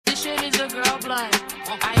This shit is a girl blunt.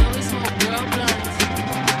 I only smoke girl blunts.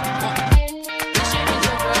 This shit is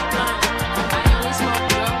a girl blunt. I only smoke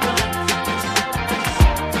girl blunts.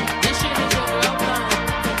 This shit is a girl blunt.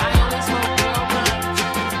 I only smoke girl blunts.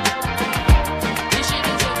 This shit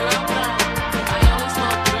is a girl blunt. I only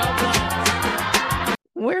smoke girl blunts.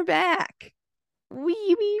 We're back.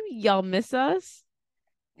 Y'all miss us?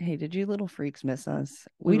 Hey, did you little freaks miss us?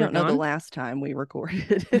 We We were don't know the gone? last time we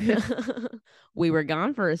recorded. We were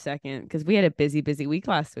gone for a second because we had a busy week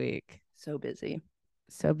last week. So busy.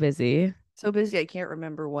 So busy. So busy I can't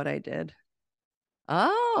remember what I did.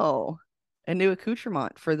 Oh, a new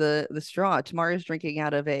accoutrement for the straw. Tamar is drinking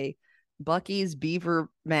out of a Bucky's beaver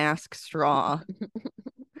mask straw.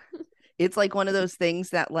 It's like one of those things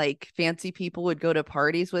that like fancy people would go to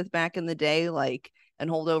parties with back in the day, like, and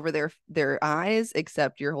hold over their eyes,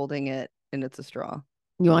 except you're holding it and it's a straw.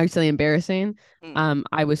 You know, actually embarrassing.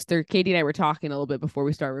 I was Katie and I were talking a little bit before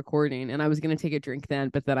we started recording, and I was gonna take a drink then,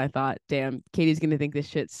 but then I thought, damn, Katie's gonna think this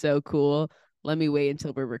shit's so cool. Let me wait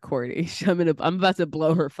until we're recording. I'm about to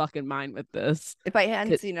blow her fucking mind with this. If I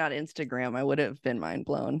hadn't seen it on Instagram, I would have been mind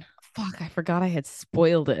blown. Fuck, I forgot I had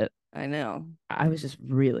spoiled it. I know. I was just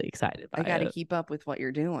really excited by I got to it. keep up with what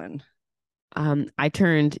you're doing. I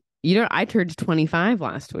turned 25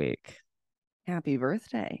 last week. Happy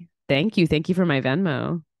birthday. Thank you for my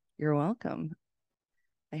Venmo. You're welcome.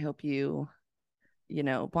 I hope you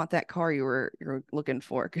bought that car you were looking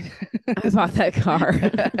for. I bought that car.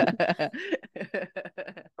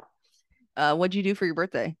 What'd you do for your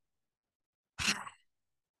birthday?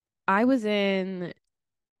 I was in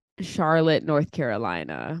Charlotte, North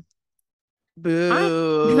Carolina.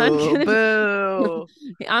 Boo. Boo.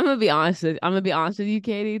 I'm gonna be honest with you,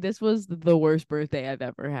 Katie. This was the worst birthday I've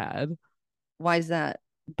ever had. Why is that?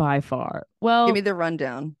 By far. Well, give me the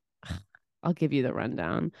rundown. I'll give you the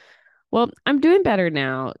rundown. Well, I'm doing better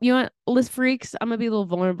now. You know what, List Freaks, I'm gonna be a little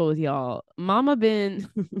vulnerable with y'all.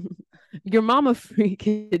 Your mama freak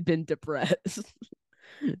had been depressed.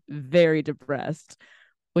 Very depressed.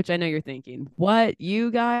 Which I know you're thinking, what,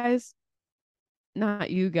 you guys?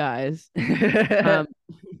 Not you guys.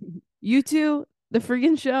 You two, the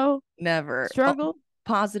Friggin Show? Never. Struggle?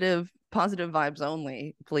 Positive vibes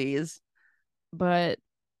only, please. But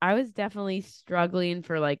I was definitely struggling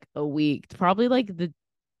for like a week. Probably like the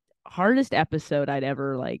hardest episode I'd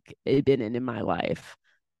ever like been in my life.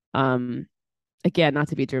 Again, not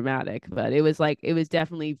to be dramatic, but it was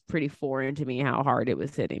definitely pretty foreign to me how hard it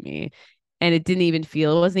was hitting me. And it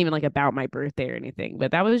wasn't even like about my birthday or anything,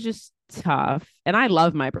 but that was just tough. And I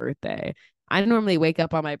love my birthday. I normally wake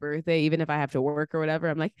up on my birthday, even if I have to work or whatever.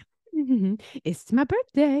 I'm like, it's my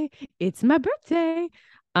birthday. It's my birthday.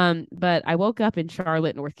 But I woke up in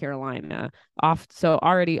Charlotte, North Carolina,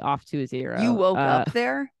 already off to a 0. You woke up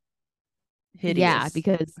there? Hideous. Yeah,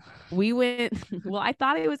 because we went. Well, I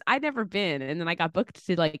thought I'd never been, and then I got booked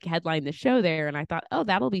to like headline the show there, and I thought, oh,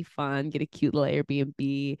 that'll be fun. Get a cute little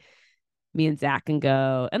Airbnb. Me and Zach can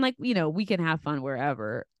go, and like we can have fun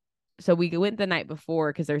wherever. So we went the night before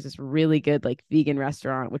because there's this really good like vegan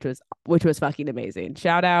restaurant, which was fucking amazing.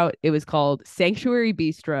 Shout out! It was called Sanctuary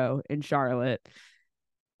Bistro in Charlotte.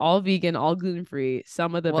 All vegan, all gluten free.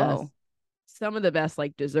 Some of the best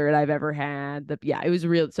like dessert I've ever had. It was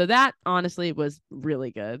real. So that honestly was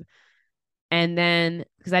really good. And then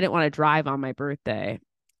because I didn't want to drive on my birthday,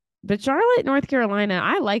 but Charlotte, North Carolina,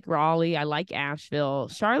 I like Raleigh. I like Asheville.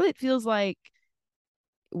 Charlotte feels like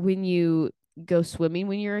when you go swimming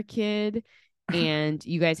when you're a kid and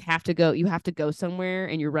you have to go somewhere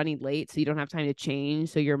and you're running late, so you don't have time to change.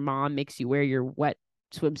 So your mom makes you wear your wet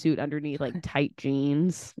swimsuit underneath like tight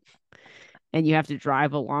jeans. And you have to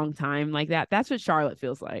drive a long time like that. That's what Charlotte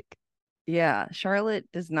feels like. Yeah, Charlotte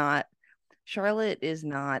is not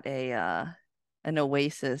a an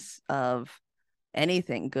oasis of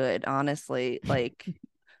anything good, honestly. Like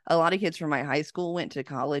a lot of kids from my high school went to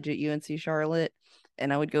college at UNC Charlotte,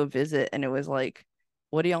 and I would go visit, and it was like,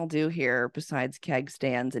 what do y'all do here besides keg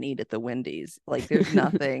stands and eat at the Wendy's? Like there's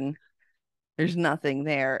nothing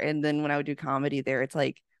there. And then when I would do comedy there, it's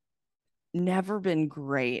like never been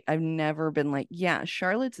great. I've never been like, yeah,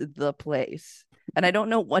 Charlotte's the place. And I don't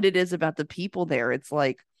know what it is about the people there. It's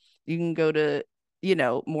like you can go to,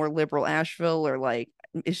 more liberal Asheville, or like,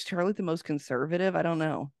 is Charlotte the most conservative? I don't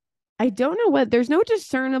know. I don't know there's no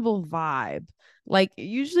discernible vibe. Like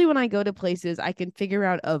usually when I go to places, I can figure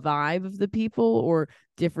out a vibe of the people, or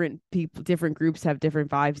different groups have different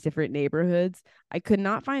vibes, different neighborhoods. I could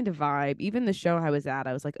not find a vibe. Even the show I was at,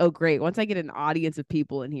 I was like, oh great, once I get an audience of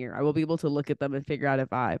people in here, I will be able to look at them and figure out a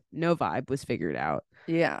vibe. No vibe was figured out.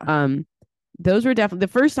 Yeah. Those were definitely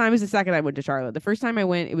the first time is the second I went to Charlotte. The first time I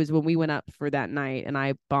went, it was when we went up for that night and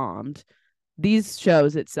I bombed. These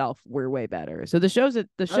shows itself were way better. So the shows Oh,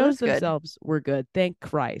 that's good. themselves were good. Thank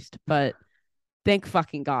Christ. But thank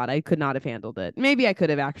fucking God. I could not have handled it. Maybe I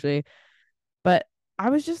could have actually, but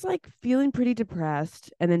I was just like feeling pretty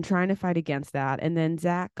depressed and then trying to fight against that. And then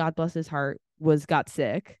Zach, God bless his heart, got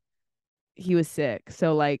sick. He was sick.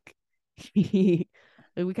 So like we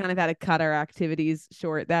kind of had to cut our activities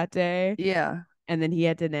short that day. Yeah. And then he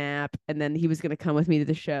had to nap, and then he was going to come with me to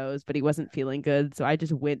the shows, but he wasn't feeling good. So I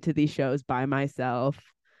just went to these shows by myself.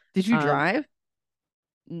 Did you drive?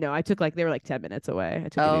 No, I took they were like 10 minutes away. I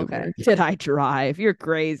took an Oh, Uber. okay. Did I drive? You're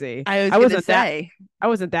crazy. I was wasn't gonna say. I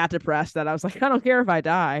wasn't that depressed that I was like, I don't care if I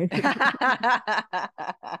die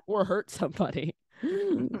or hurt somebody.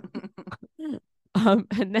 And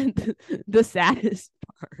then the saddest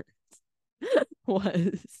part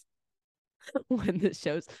was when the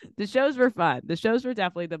shows were fun. The shows were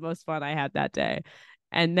definitely the most fun I had that day.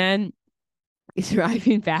 And then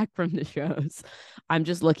driving back from the shows, I'm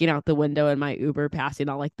just looking out the window in my Uber, passing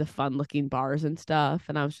all like the fun looking bars and stuff.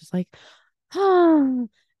 And I was just like, oh.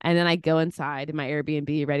 And then I go inside in my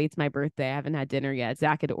Airbnb, ready. It's my birthday. I haven't had dinner yet.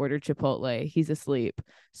 Zach had ordered Chipotle. He's asleep.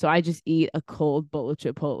 So I just eat a cold bowl of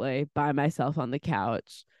Chipotle by myself on the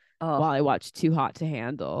couch while I watch Too Hot to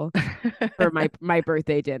Handle for my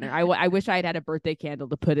birthday dinner. I wish I had a birthday candle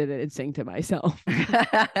to put it in and sing to myself.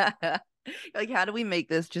 Like, how do we make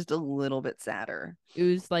this just a little bit sadder? It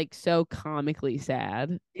was like so comically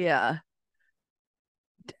sad. Yeah.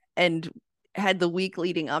 And had the week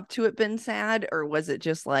leading up to it been sad, or was it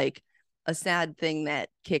just like a sad thing that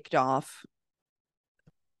kicked off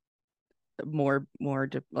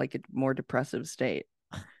like a more depressive state?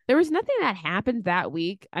 There was nothing that happened that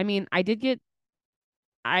week. I mean, I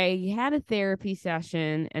had a therapy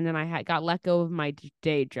session and then I got let go of my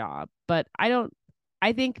day job, but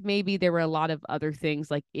I think maybe there were a lot of other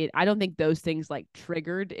things like it. I don't think those things like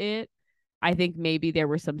triggered it. I think maybe there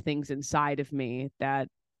were some things inside of me that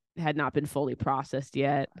had not been fully processed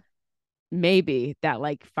yet. Maybe that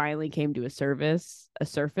like finally came to a surface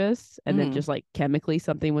and then just like chemically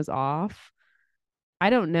something was off. I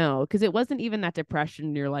don't know, because it wasn't even that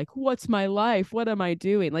depression. You're like, what's my life? What am I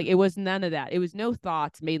doing? Like, it was none of that. It was no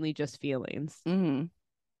thoughts, mainly just feelings. Well,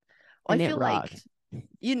 I feel like,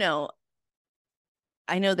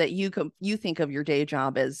 I know that you think of your day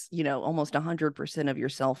job as, almost 100% of your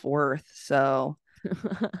self-worth. So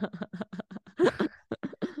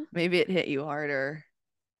maybe it hit you harder.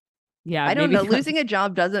 Yeah. I don't know. Losing a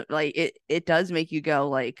job doesn't like it does make you go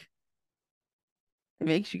like, it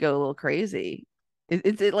makes you go a little crazy.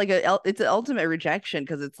 It's an ultimate rejection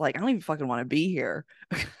because it's like, I don't even fucking want to be here.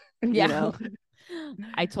 Yeah.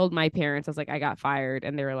 I told my parents, I was like, I got fired.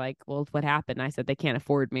 And they were like, well, what happened? I said, they can't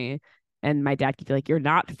afford me. And my dad could be like, you're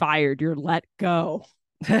not fired. You're let go.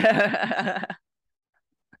 I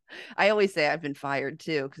always say I've been fired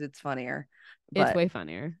too, because it's funnier. It's way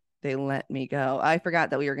funnier. They let me go. I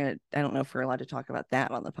forgot that we were I don't know if we're allowed to talk about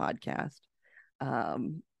that on the podcast.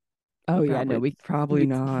 We probably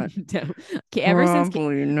not.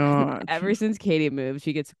 Ever since Katie moved,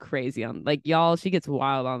 she gets crazy on y'all. She gets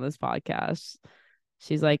wild on this podcast.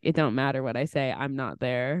 She's like, it don't matter what I say, I'm not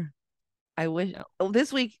there. I wish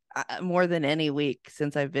this week more than any week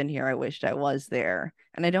since I've been here, I wished I was there,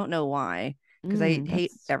 and I don't know why, because I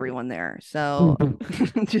hate everyone there. So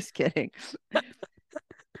just kidding.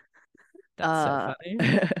 That's so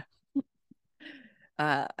funny.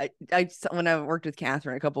 I when I worked with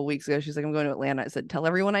Catherine a couple weeks ago, she's like, I'm going to Atlanta. I said, tell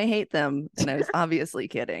everyone I hate them. And I was obviously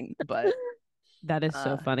kidding, but that is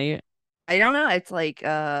so funny. I don't know. It's like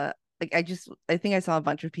I think I saw a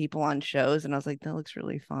bunch of people on shows and I was like, that looks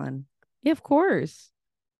really fun. Yeah, of course.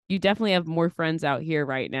 You definitely have more friends out here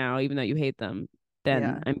right now, even though you hate them,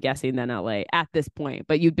 than I'm guessing than LA at this point.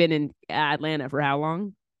 But you've been in Atlanta for how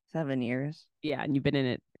long? 7 years. Yeah, and you've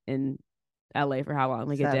been in LA for how long?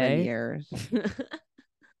 Like 7 a day? years.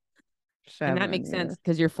 And that makes sense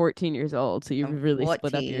because you're 14 years old, so you've really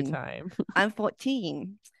split up your time. I'm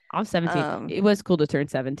 14. I'm 17. It was cool to turn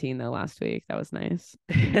 17 though last week. That was nice.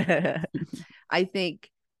 I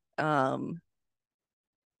think I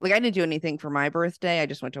didn't do anything for my birthday. I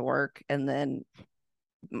just went to work, and then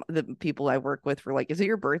the people I work with were like, is it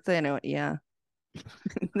your birthday? And I went, yeah.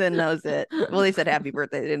 Then that was it. Well, they said happy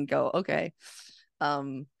birthday. They didn't go, okay.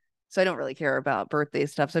 So I don't really care about birthday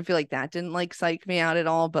stuff. So I feel like that didn't psych me out at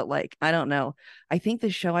all. But I don't know. I think the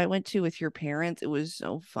show I went to with your parents, it was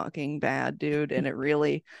so fucking bad, dude. And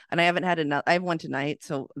I haven't had enough. I have one tonight,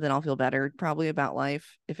 so then I'll feel better probably about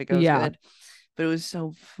life if it goes good. But it was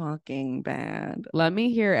so fucking bad. Let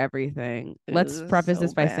me hear everything. Let's preface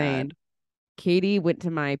this by saying Katie went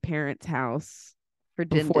to my parents' house For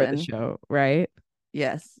before the din. show, right?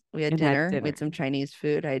 Yes, we had And had dinner. We dinner. had some Chinese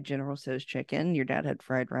food. I had General Tso's chicken. Your dad had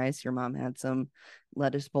fried rice. Your mom had some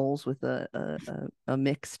lettuce bowls with a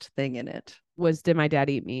mixed thing in it. Did my dad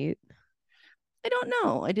eat meat? I don't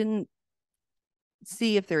know. I didn't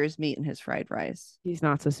see if there is meat in his fried rice. He's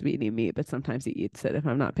not supposed to be eating meat, but sometimes he eats it if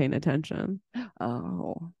I'm not paying attention.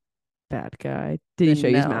 Oh, Bad guy. Did he show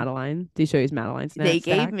then you his no. Madeline? Did he show you his Madeline They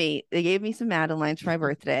stack? gave me some Madelines for my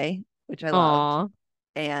birthday, which I loved.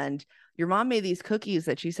 Aw, And your mom made these cookies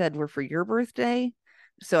that she said were for your birthday.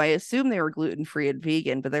 So I assume they were gluten free and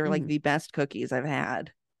vegan, but they were like Mhm. the best cookies I've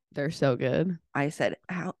had. they're so good. I said,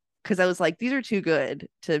 how? Because I was like, these are too good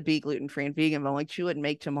to be gluten free and vegan. But I'm like, she wouldn't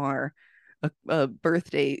make Tamar a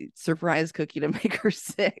birthday surprise cookie to make her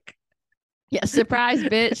sick. Yeah, surprise,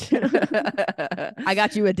 bitch. I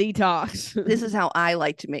got you a detox. This is how I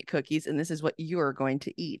like to make cookies, and this is what you're going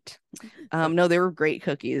to eat. No, they were great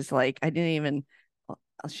cookies. Like I didn't even.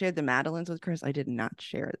 I'll share the Madeleines with Chris. I did not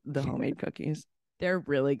share the homemade cookies. They're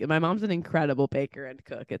really good. My mom's an incredible baker and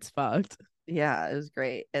cook. It's fucked. Yeah, it was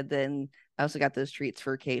great. And then I also got those treats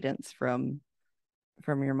for Cadence from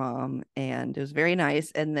your mom, and it was very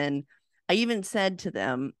nice. And then I even said to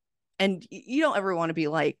them, and you don't ever want to be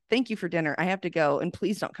like, thank you for dinner, I have to go, and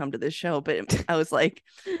please don't come to this show. But I was like,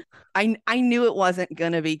 I knew it wasn't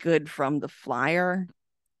gonna be good from the flyer.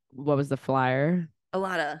 What was the flyer? A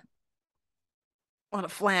lot of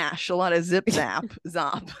flash, a lot of zip zap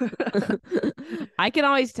zop. I can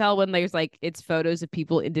always tell when there's like it's photos of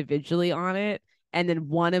people individually on it, and then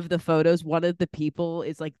one of the photos, one of the people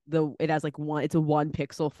is like it has like it's a 1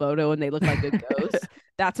 pixel photo and they look like a ghost.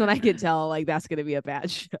 That's when I can tell like that's gonna be a bad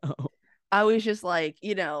show. I was just like,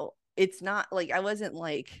 it's not like I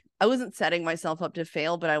wasn't setting myself up to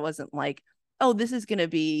fail, but I wasn't like, oh, this is gonna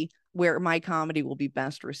be where my comedy will be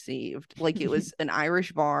best received. Like it was an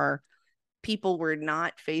Irish bar. People were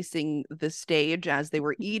not facing the stage as they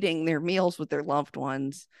were eating their meals with their loved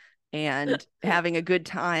ones and having a good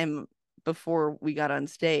time before we got on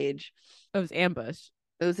stage. It was ambush.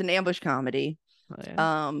 It was an ambush comedy. Oh,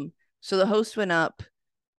 yeah. So the host went up.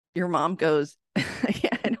 Your mom goes,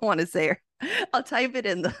 yeah, I don't want to say her. I'll type it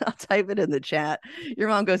in the chat. Your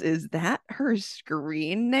mom goes, is that her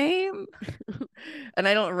screen name? And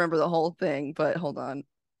I don't remember the whole thing, but hold on.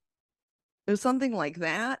 It was something like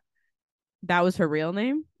that. That was her real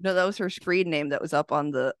name? No, that was her screen name that was up on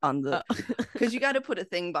the because you got to put a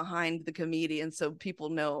thing behind the comedian so people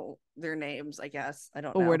know their names, I guess. I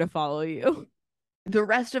don't know. Where to follow you. The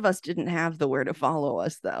rest of us didn't have the where to follow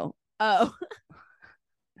us though. Oh.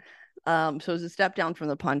 So it was a step down from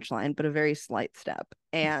the punchline, but a very slight step.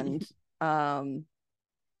 And so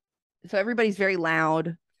everybody's very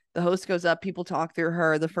loud. The host goes up, people talk through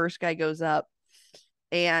her. The first guy goes up,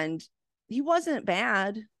 and he wasn't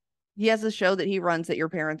bad. He has a show that he runs that your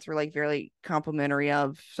parents were like very complimentary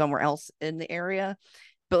of somewhere else in the area.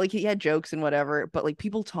 But like he had jokes and whatever. But like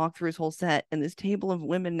people talk through his whole set, and this table of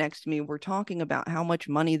women next to me were talking about how much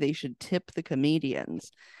money they should tip the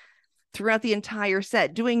comedians throughout the entire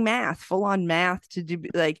set, doing math, full on math to do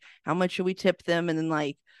like how much should we tip them, and then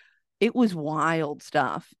like it was wild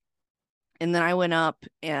stuff. And then I went up,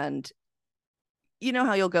 and you know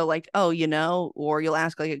how you'll go like, oh, or you'll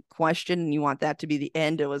ask like a question and you want that to be the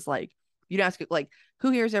end. It was like you'd ask it like,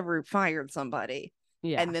 who here's ever fired somebody?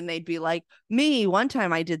 Yeah. And then they'd be like, me, one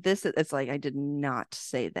time I did this. It's like, I did not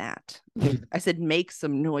say that. I said, make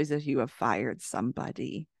some noise if you have fired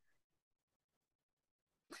somebody.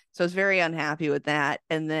 So I was very unhappy with that.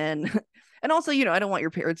 And then, and also, I don't want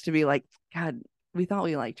your parents to be like, God, we thought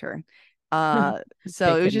we liked her.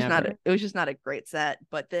 So it was just not a great set.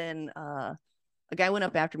 But then a guy went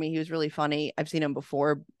up after me. He was really funny. I've seen him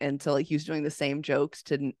before. And so like he was doing the same jokes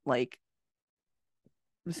to like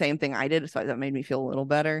the same thing I did. So that made me feel a little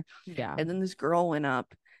better. Yeah. And then this girl went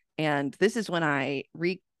up, and this is when I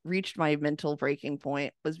reached my mental breaking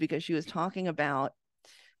point, was because she was talking about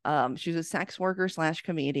she was a sex worker /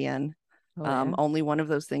 comedian. Oh, yeah. Only one of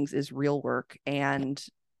those things is real work. And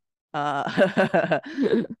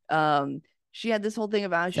she had this whole thing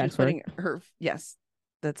about she was putting her, yes,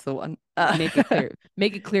 that's the one.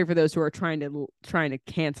 Make it clear for those who are trying to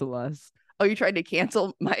cancel us. Oh, you tried to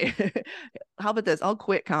cancel my how about this? I'll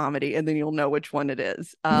quit comedy and then you'll know which one it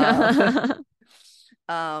is.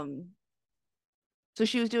 So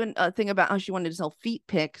she was doing a thing about how she wanted to sell feet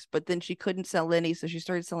pics, but then she couldn't sell any. So she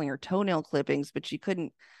started selling her toenail clippings, but she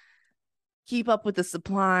couldn't keep up with the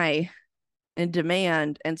supply and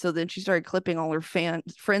demand. And so then she started clipping all her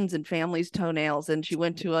friends and family's toenails. And she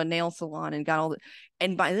went to a nail salon and got all the,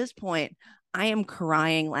 and by this point, I am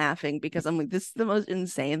crying laughing because I'm like, this is the most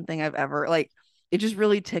insane thing I've ever like. It just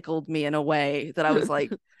really tickled me in a way that I was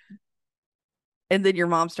like, and then your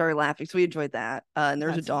mom started laughing, so we enjoyed that. And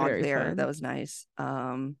there's a That's dog very there fun. that was nice.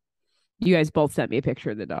 You guys both sent me a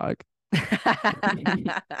picture of the dog.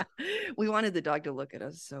 We wanted the dog to look at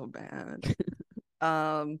us so bad.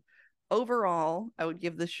 Overall, I would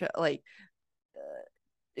give the show like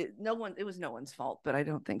it was no one's fault, but I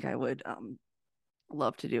don't think I would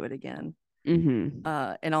love to do it again.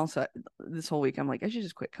 Mm-hmm. And also this whole week I'm like, I should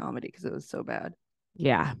just quit comedy because it was so bad.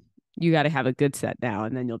 Yeah. You got to have a good set now,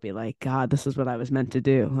 and then you'll be like, God, this is what I was meant to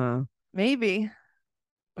do, huh? Maybe.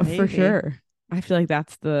 For sure. I feel like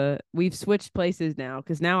we've switched places now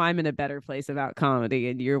because now I'm in a better place about comedy,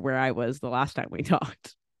 and you're where I was the last time we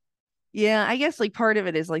talked. Yeah, I guess like part of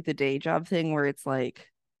it is like the day job thing where it's like,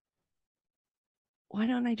 why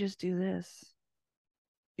don't I just do this?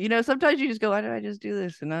 You know, sometimes you just go, why don't I just do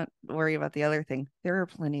this and not worry about the other thing? There are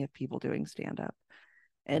plenty of people doing stand up.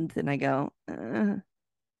 And then I go,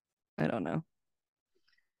 I don't know.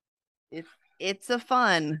 It's a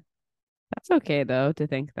fun That's okay though to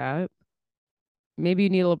think that. Maybe you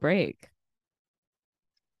need a little break.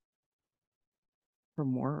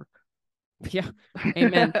 from work. Yeah.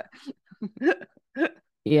 Amen.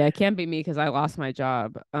 Yeah, it can't be me because I lost my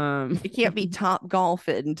job. It can't be Top Golf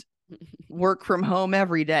and work from home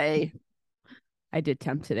every day. I did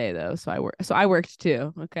temp today though, so I worked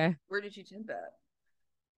too. Okay. Where did you temp at?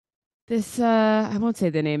 This I won't say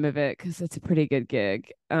the name of it because it's a pretty good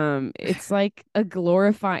gig. It's like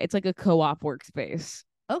it's like a co-op workspace.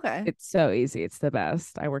 Okay. It's so easy. It's the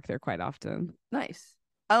best. I work there quite often. Nice.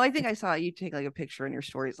 Oh, I think I saw you take like a picture in your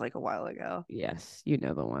stories like a while ago. Yes, you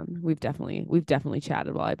know the one. We've definitely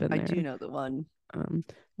chatted while I've been I there. do know the one.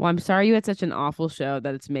 Well, I'm sorry you had such an awful show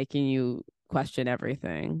that it's making you question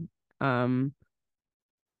everything. Is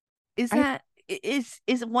I that is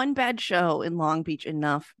one bad show in Long Beach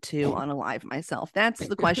enough to unalive myself? That's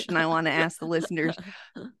the question I want to ask the listeners.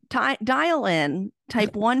 Dial in,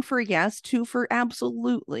 type 1 for yes, 2 for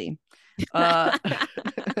absolutely.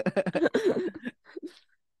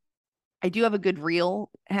 I do have a good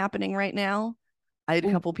reel happening right now. I had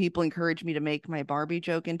a couple people encourage me to make my Barbie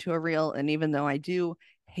joke into a reel, and even though I do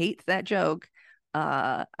hate that joke,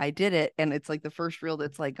 I did it, and it's like the first reel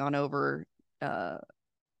that's like gone over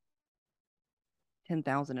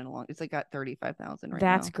 10,000 in a long. It's like got 35,000 right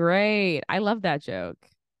That's now. great. I love that joke.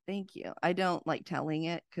 Thank you. I don't like telling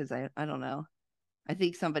it because I don't know. I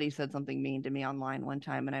think somebody said something mean to me online one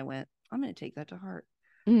time, and I went, I'm going to take that to heart.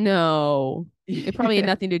 No, it probably had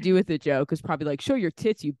nothing to do with the joke. It's probably like, show your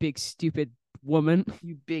tits, you big stupid woman.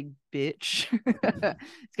 You big bitch.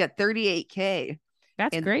 It's got 38K.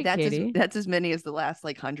 That's And great, Katie. that's as many as the last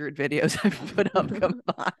like 100 videos I've put up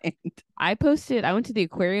combined. I went to the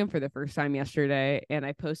aquarium for the first time yesterday, and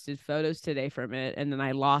I posted photos today from it, and then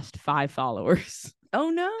I lost 5 followers.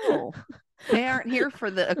 Oh no. They aren't here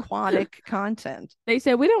for the aquatic content. They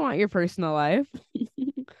said, we don't want your personal life.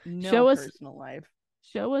 No personal life.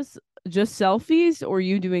 Show us just selfies or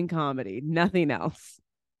you doing comedy, nothing else.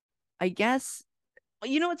 I guess,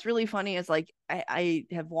 you know what's really funny is like I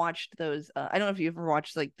have watched those. I don't know if you ever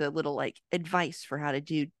watched like the little like advice for how to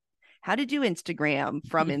do Instagram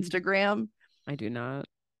from Instagram. I do not.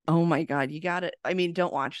 Oh my God, you got it. I mean,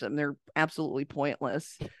 don't watch them. They're absolutely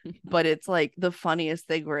pointless. But it's like the funniest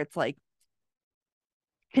thing where it's like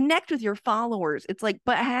connect with your followers. It's like,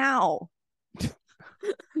 but how?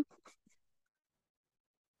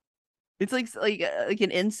 It's like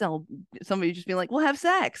an incel, somebody just being like, "We'll have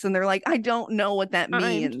sex," and they're like, "I don't know what that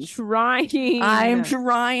means." I'm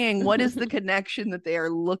trying. What is the connection that they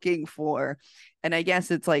are looking for? And I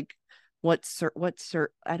guess it's like, I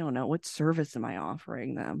don't know. What service am I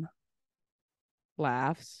offering them?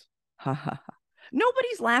 Laughs.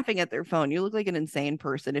 Nobody's laughing at their phone. You look like an insane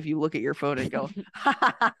person if you look at your phone and go,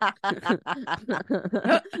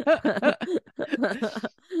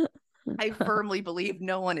 I firmly believe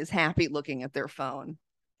no one is happy looking at their phone.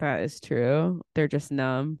 That is true. They're just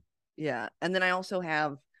numb. Yeah. And then I also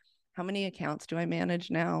have, how many accounts do I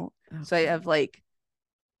manage now? Oh, so I have like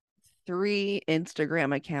 3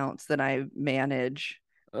 Instagram accounts that I manage.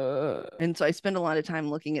 And so I spend a lot of time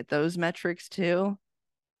looking at those metrics too.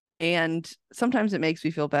 And sometimes it makes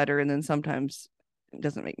me feel better. And then sometimes it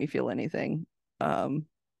doesn't make me feel anything.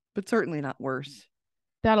 But certainly not worse.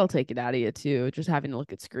 That'll take it out of you too, just having to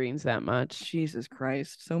look at screens that much. Jesus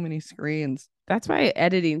Christ, so many screens. That's why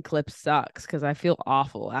editing clips sucks, because I feel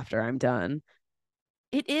awful after I'm done.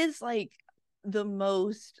 It is like the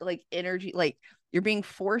most like energy, like you're being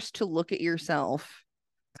forced to look at yourself.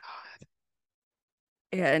 God.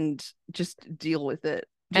 And just deal with it.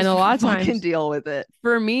 And a lot of fucking times deal with it.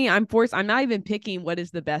 for me, I'm not even picking what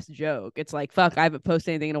is the best joke. It's like, fuck, I haven't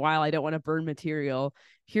posted anything in a while. I don't want to burn material.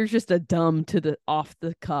 Here's just a dumb to the off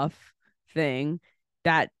the cuff thing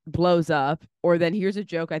that blows up. Or then here's a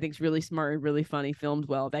joke I think is really smart and really funny, filmed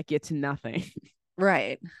well, that gets nothing.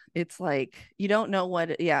 Right. It's like you don't know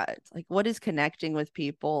what, it's like what is connecting with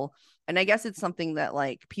people. And I guess it's something that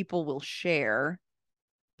like people will share.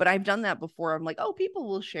 But I've done that before. I'm like, oh, people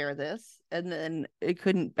will share this. And then I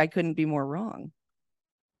couldn't be more wrong.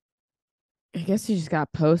 I guess you just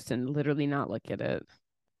got to post and literally not look at it.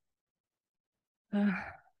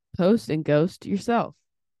 Post and ghost yourself.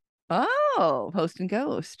 Oh, post and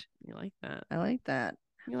ghost. You like that? I like that.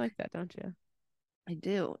 You like that, don't you? I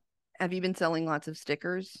do. Have you been selling lots of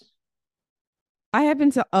stickers? I have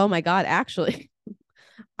been oh my God, actually,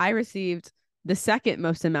 I received the second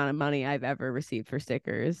most amount of money I've ever received for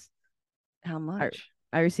stickers. How much?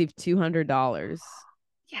 I received $200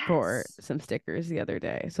 Yes. for some stickers the other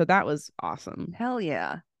day. So that was awesome. Hell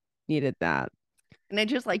yeah. Needed that. And I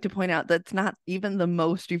just like to point out that's not even the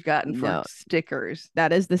most you've gotten for No. stickers.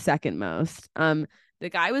 That is the second most. The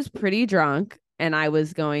guy was pretty drunk, and I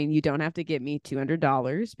was going, you don't have to give me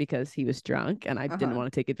 $200 because he was drunk and I didn't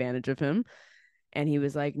want to take advantage of him. And he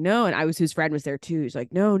was like, no. And his friend was there too. He's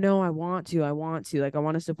like, no, I want to. Like, I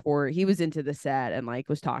want to support. He was into the set and like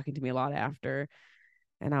was talking to me a lot after.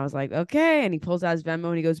 And I was like, okay. And he pulls out his Venmo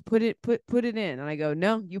and he goes, put it in. And I go,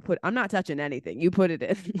 no, I'm not touching anything. You put it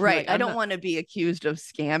in. Right. Like, I don't want to be accused of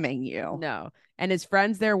scamming you. No. And his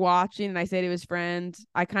friend's there watching. And I say to his friend,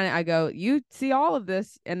 I go, you see all of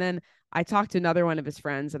this. And then I talked to another one of his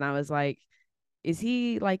friends and I was like, is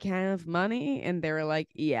he like have money? And they were like,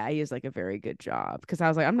 yeah, he has like a very good job. Cause I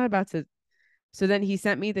was like, I'm not about to. So then he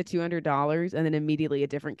sent me the $200 and then immediately a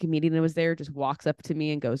different comedian that was there just walks up to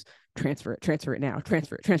me and goes, transfer it now,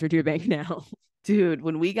 transfer to your bank now. Dude,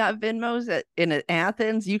 when we got Venmos in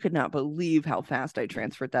Athens, you could not believe how fast I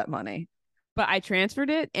transferred that money. But I transferred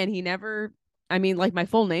it and he never, I mean, like my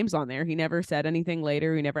full name's on there. He never said anything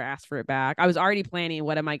later. He never asked for it back. I was already planning,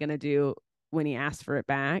 what am I going to do when he asked for it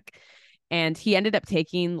back? And he ended up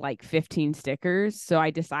taking like 15 stickers. So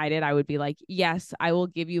I decided I would be like, yes, I will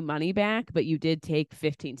give you money back, but you did take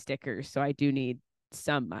 15 stickers. So I do need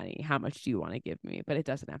some money. How much do you want to give me? But it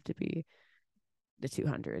doesn't have to be the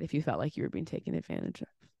 200 if you felt like you were being taken advantage of.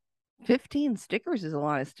 15 stickers is a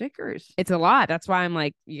lot of stickers. It's a lot. That's why I'm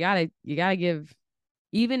like, you gotta give,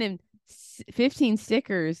 even in 15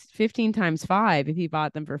 stickers, 15 times 5, if he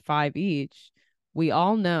bought them for 5 each, we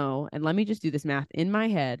all know, and let me just do this math in my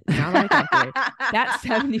head, not on my calculator, that's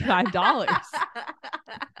 $75.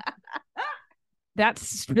 That's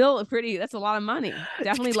still that's a lot of money.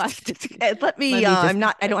 Definitely less. Let me I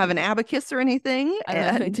don't have an abacus or anything.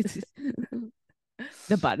 The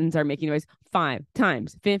buttons are making noise. 5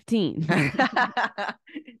 times 15.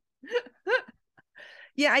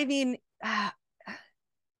 Yeah, I mean,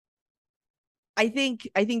 I think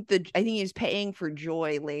he's paying for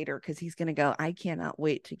joy later because he's gonna go, I cannot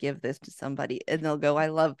wait to give this to somebody, and they'll go, I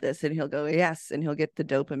love this, and he'll go, yes, and he'll get the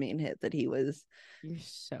dopamine hit that he was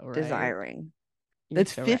desiring.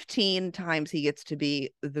 That's so 15 right. times he gets to be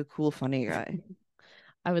the cool funny guy.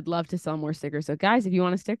 I would love to sell more stickers. So guys, if you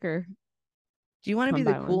want a sticker, do you want to be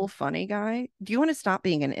the cool funny guy? Do you want to stop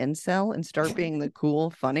being an incel and start being the cool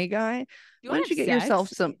funny guy? Why don't you get yourself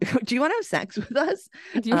some? Do you want to have sex with us?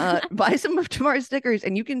 Buy some of Tamar's stickers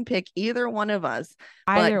and you can pick either one of us.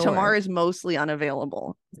 But Tamar is mostly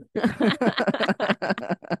unavailable. If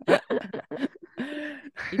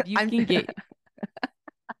you can get.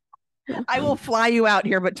 I will fly you out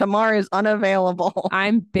here, but Tamar is unavailable.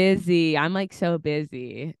 I'm busy. I'm like so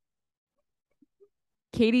busy.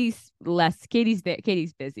 Katie's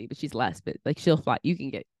busy, but she's less, but like she'll fly. You can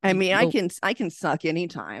get. I mean, I can suck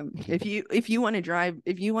anytime. If you want to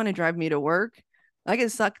drive me to work, I can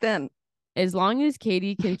suck then. As long as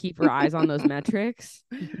Katie can keep her eyes on those metrics.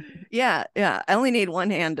 Yeah. I only need one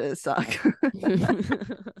hand to suck.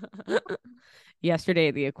 Yesterday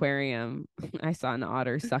at the aquarium, I saw an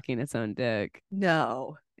otter sucking its own dick.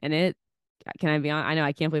 No. And can I be honest? I know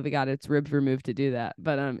I can't believe it got its ribs removed to do that,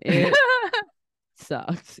 but it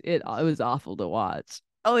sucked. It was awful to watch.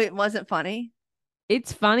 Oh, it wasn't funny?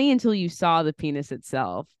 It's funny until you saw the penis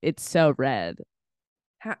itself. It's so red.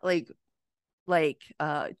 Like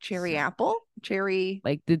cherry apple? Cherry.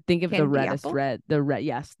 Like think of the reddest apple? red. The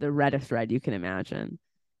reddest red you can imagine.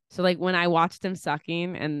 So like when I watched him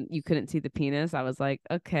sucking and you couldn't see the penis, I was like,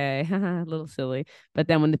 okay, a little silly. But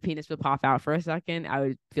then when the penis would pop out for a second, I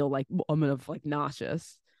would feel like I'm gonna like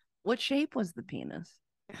nauseous. What shape was the penis?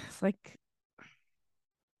 It's like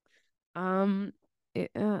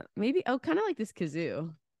Maybe kind of like this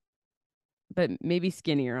kazoo, but maybe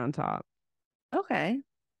skinnier on top. Okay.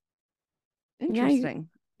 Yeah, Interesting.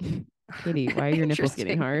 Katie, why are your nipples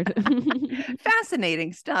getting hard?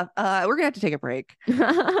 Fascinating stuff. We're gonna have to take a break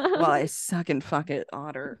while I suck and fuck it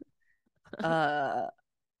otter. That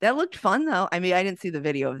looked fun though. I mean, I didn't see the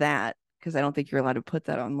video of that because I don't think you're allowed to put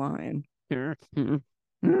that online. I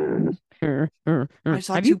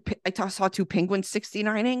saw saw two penguins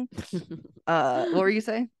 69ing. What were you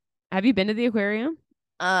saying? Have you been to the aquarium?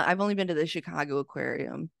 I've only been to the Chicago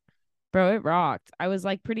Aquarium. Bro, it rocked.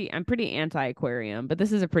 I'm pretty anti-aquarium, but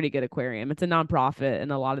this is a pretty good aquarium. It's a nonprofit,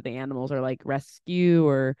 and a lot of the animals are like rescue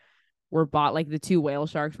or were bought. Like the two whale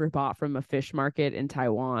sharks were bought from a fish market in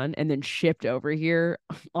Taiwan and then shipped over here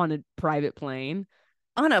on a private plane.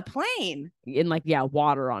 On a plane? In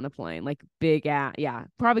water on a plane, like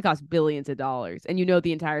probably cost billions of dollars. And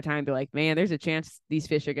the entire time they're like, man, there's a chance these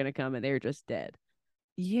fish are gonna come and they're just dead.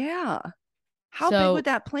 Yeah. How big would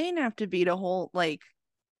that plane have to be to hold like?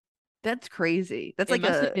 That's crazy. That's like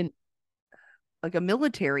a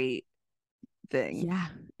military thing. Yeah,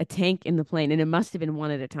 a tank in the plane, and it must have been one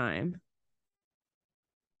at a time.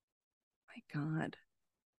 My God.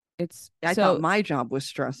 I thought my job was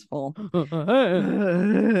stressful.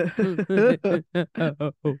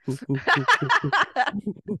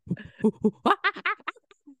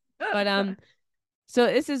 But so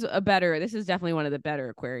this is definitely one of the better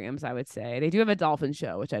aquariums, I would say. They do have a dolphin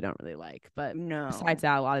show, which I don't really like, but no. Besides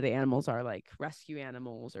that, a lot of the animals are like rescue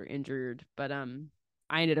animals or injured. But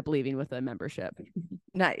I ended up leaving with a membership.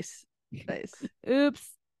 Nice.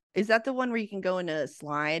 Oops. Is that the one where you can go in a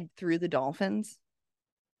slide through the dolphins?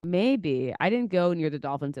 Maybe. I didn't go near the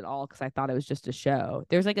dolphins at all because I thought it was just a show.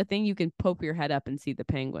 There's like a thing you can poke your head up and see the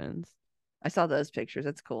penguins. I saw those pictures.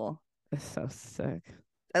 That's cool. It's so sick.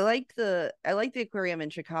 I liked the aquarium in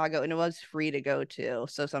Chicago, and it was free to go to.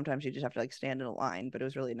 So sometimes you just have to like stand in a line, but it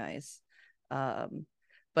was really nice.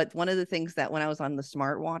 But one of the things that when I was on the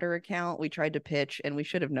Smart Water account, we tried to pitch, and we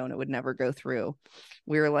should have known it would never go through.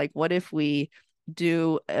 We were like, what if we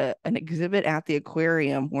do an exhibit at the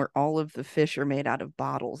aquarium where all of the fish are made out of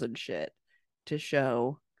bottles and shit to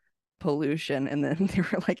show pollution? And then they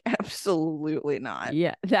were like, absolutely not.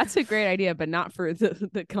 Yeah, that's a great idea, but not for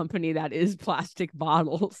the company that is plastic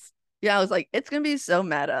bottles. Yeah, I was like, it's gonna be so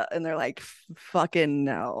meta, and they're like, fucking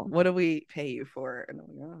no, what do we pay you for? And I'm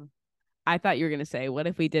like, oh. I thought you were gonna say, what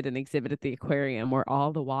if we did an exhibit at the aquarium where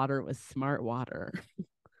all the water was smart water?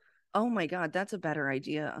 Oh my God, that's a better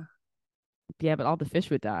idea. Yeah, but all the fish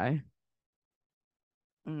would die.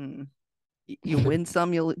 You win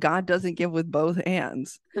some, God doesn't give with both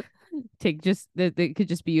hands. Take just it could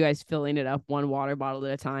just be you guys filling it up one water bottle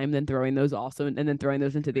at a time, then throwing those also, and then throwing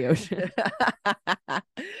those into the ocean.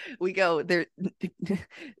 We go there.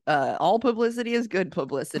 All publicity is good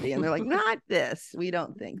publicity, and they're like, not this. We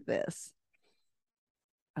don't think this.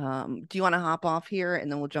 Do you want to hop off here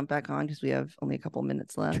and then we'll jump back on because we have only a couple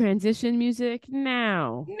minutes left? Transition music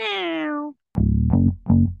now.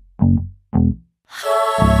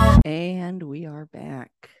 And we are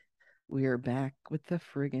back. We are back with the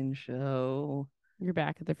Friggin Show. You're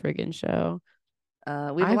back at the Friggin Show.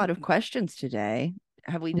 We have a lot of questions today.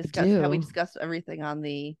 Have we discussed everything on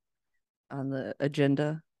the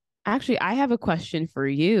agenda? Actually, I have a question for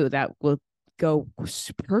you that will go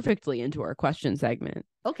perfectly into our question segment.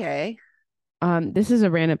 Okay. This is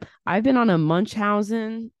a random. I've been on a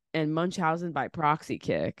Munchausen and Munchausen by proxy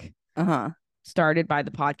kick. Started by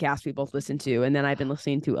the podcast we both listen to, and then I've been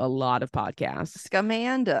listening to a lot of podcasts.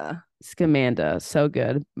 Scamanda, so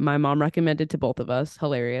good. My mom recommended to both of us.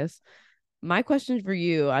 Hilarious. My question for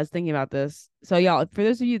you, I was thinking about this. So y'all, for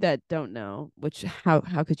those of you that don't know, which how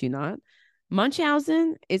could you not?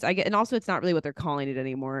 Munchausen is, and also it's not really what they're calling it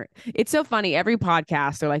anymore. It's so funny. Every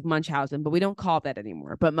podcast they're like Munchausen, but we don't call that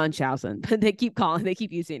anymore. But Munchausen, they keep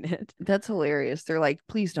using it. That's hilarious. They're like,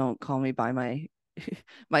 please don't call me by my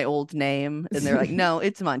old name, and they're like, no,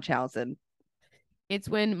 it's Munchausen. It's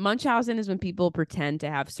when Munchausen is when people pretend to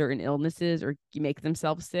have certain illnesses or make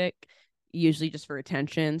themselves sick, usually just for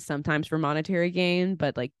attention, sometimes for monetary gain,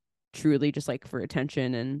 but like truly just like for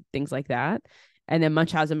attention and things like that. And then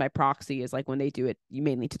Munchausen by proxy is like when they do it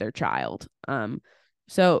mainly to their child.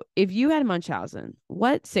 So if you had Munchausen,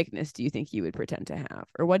 what sickness do you think you would pretend to have,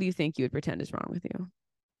 or what do you think you would pretend is wrong with you?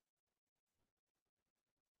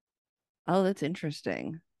 Oh, that's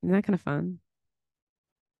interesting. Isn't that kind of fun?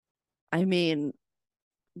 I mean,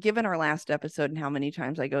 given our last episode and how many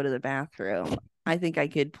times I go to the bathroom, I think I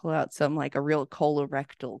could pull out some like a real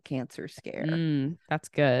colorectal cancer scare. That's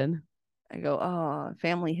good. I go, oh,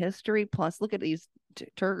 family history plus look at these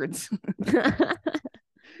turds.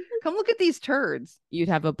 Come look at these turds. You'd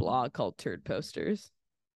have a blog called Turd Posters.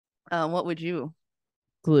 What would you?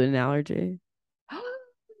 Gluten allergy.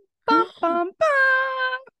 Bum, bum,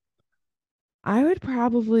 bum. I would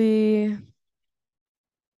probably.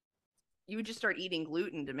 You would just start eating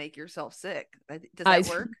gluten to make yourself sick. Does that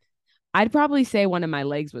work? I'd probably say one of my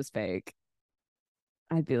legs was fake.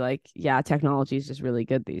 I'd be like, yeah, technology is just really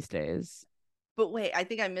good these days. But wait, I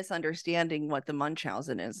think I'm misunderstanding what the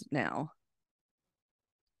Munchausen is now.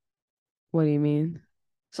 What do you mean?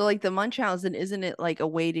 So like the Munchausen, isn't it like a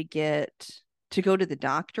way to go to the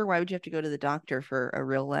doctor? Why would you have to go to the doctor for a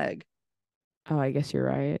real leg? Oh, I guess you're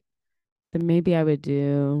right. Then maybe I would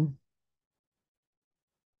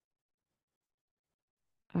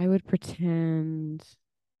pretend.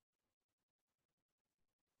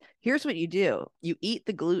 Here's what you do. You eat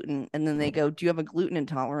the gluten and then they go, do you have a gluten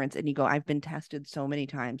intolerance? And you go, I've been tested so many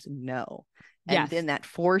times. No. And Yes. then that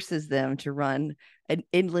forces them to run an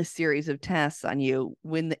endless series of tests on you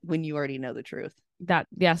when you already know the truth.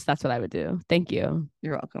 Yes, that's what I would do. Thank you.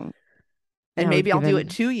 You're welcome. And Now maybe we've I'll do given-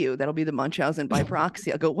 it to you. That'll be the Munchausen by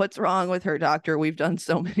proxy. I'll go, what's wrong with her, doctor? We've done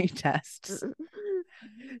so many tests.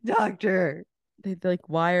 Doctor, They'd be like,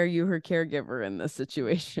 why are you her caregiver in this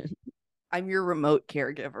situation? I'm your remote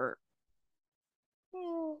caregiver.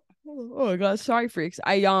 Oh my god, sorry, freaks.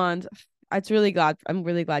 I yawned. I'm really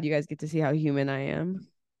glad you guys get to see how human I am.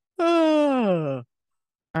 All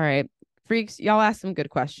right, freaks, y'all asked some good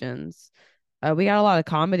questions. We got a lot of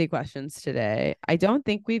comedy questions today. I don't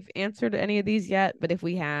think we've answered any of these yet, but if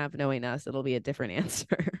we have, knowing us, it'll be a different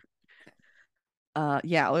answer.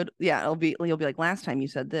 You'll be like, last time you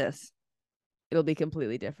said this. It'll be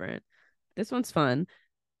completely different. This one's fun.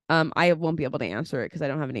 I won't be able to answer it because I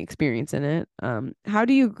don't have any experience in it. How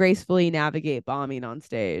do you gracefully navigate bombing on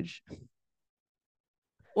stage?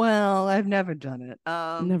 Well, I've never done it.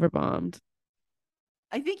 Never bombed.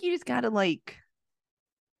 I think you just gotta like,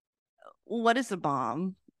 what is a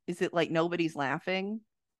bomb? Is it like nobody's laughing?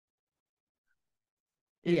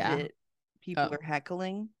 Is it people are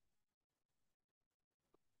heckling?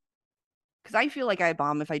 Because I feel like I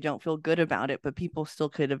bomb if I don't feel good about it, but people still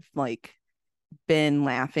could have like been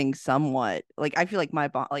laughing somewhat. Like I feel like I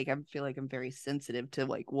feel like I'm very sensitive to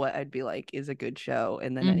like what I'd be like is a good show,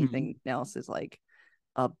 and then anything else is like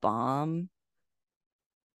a bomb.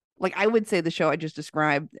 Like I would say the show I just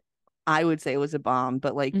described, I would say it was a bomb,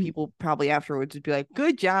 but like people probably afterwards would be like,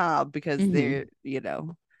 good job, because they're,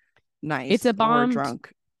 nice. It's a bomb. Or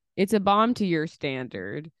drunk. It's a bomb to your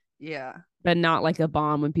standard. Yeah. But not like a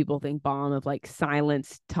bomb when people think bomb of like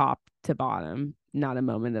silence top to bottom, not a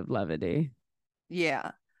moment of levity.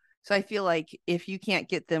 Yeah. So I feel like if you can't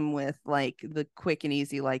get them with like the quick and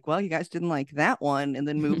easy, like, well, you guys didn't like that one, and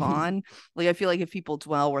then move on. Like, I feel like if people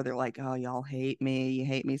dwell where they're like, oh, y'all hate me, you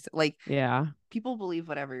hate me. So, like, yeah, people believe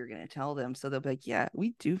whatever you're going to tell them. So they'll be like, yeah,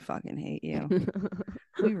 we do fucking hate you.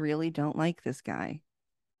 We really don't like this guy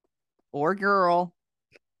or girl.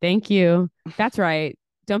 Thank you. That's right.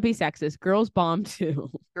 Don't be sexist. Girls bomb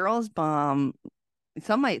too. Girls bomb.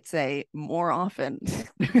 Some might say more often.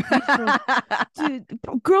 Dude,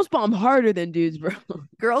 girls bomb harder than dudes, bro.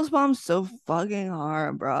 Girls bomb so fucking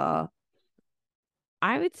hard, bro.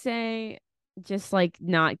 I would say just like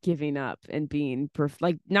not giving up and being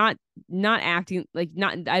like not acting like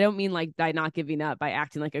not. I don't mean like by not giving up by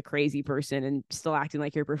acting like a crazy person and still acting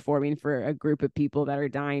like you're performing for a group of people that are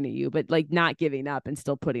dying to you, but like not giving up and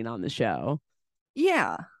still putting on the show.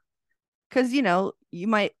 Yeah, because you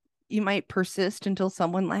might persist until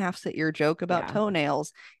someone laughs at your joke about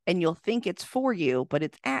toenails, and you'll think it's for you, but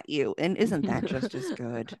it's at you. And isn't that just as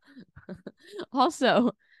good?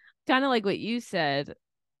 Also, kind of like what you said.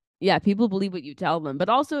 Yeah, people believe what you tell them. But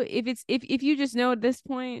also if you just know at this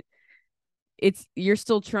point, you're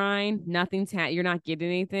still trying, you're not getting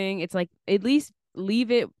anything. It's like at least leave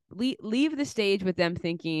the stage with them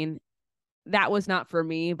thinking that was not for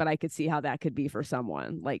me, but I could see how that could be for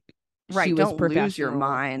someone. Like right, don't lose your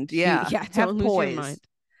mind. Yeah, don't lose your mind.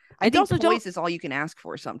 I think also poise is all you can ask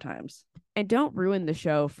for sometimes. And don't ruin the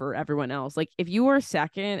show for everyone else. Like if you were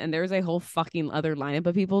second and there's a whole fucking other lineup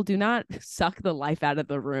of people, do not suck the life out of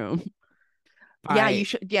the room. Yeah, you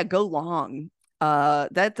should. Yeah, go long.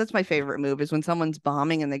 That's my favorite move is when someone's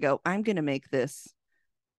bombing and they go, I'm gonna make this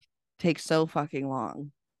take so fucking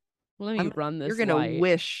long. Well, let me run this. You're gonna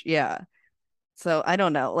wish. Yeah. So I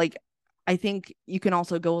don't know. Like, I think you can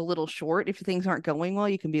also go a little short if things aren't going well.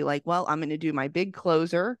 You can be like, well, I'm going to do my big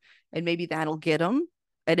closer and maybe that'll get them.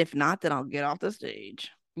 And if not, then I'll get off the stage.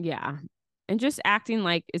 Yeah. And just acting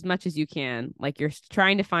like as much as you can, like you're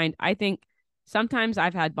trying to find, I think sometimes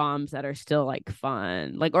I've had bombs that are still like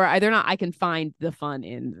fun, like, or they're not, I can find the fun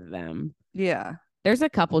in them. Yeah. There's a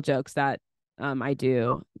couple jokes that I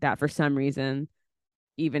do that for some reason,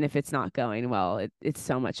 even if it's not going well, it's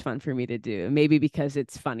so much fun for me to do. Maybe because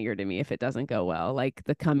it's funnier to me if it doesn't go well. Like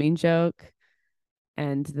the coming joke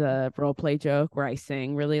and the role play joke where I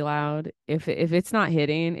sing really loud. If it's not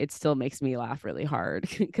hitting, it still makes me laugh really hard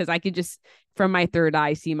because I could just from my third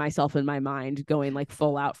eye see myself in my mind going like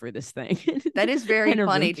full out for this thing. That is very And a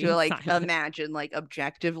room funny to being like silent. imagine like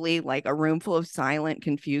objectively like a room full of silent,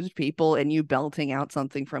 confused people and you belting out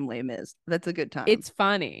something from Les Mis. That's a good time. It's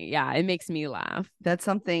funny. Yeah, it makes me laugh. That's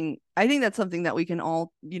something I think that's something that we can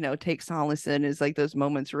all, take solace in is like those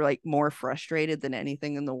moments where like more frustrated than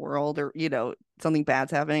anything in the world or, something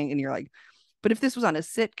bad's happening and you're like, but if this was on a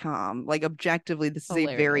sitcom, like objectively, this is a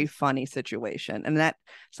very Hilarious. funny situation. And that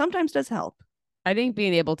sometimes does help. I think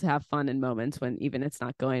being able to have fun in moments when even it's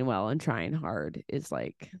not going well and trying hard is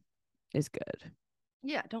good.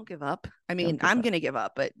 Yeah, don't give up. I mean, Don't give I'm up. going to give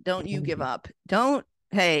up, but don't you give up. Don't,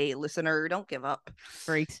 hey, listener, don't give up.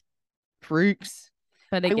 Freaks. Freaks.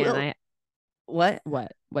 But I again, will. What?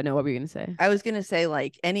 What? No, what were you gonna say? I was going to say,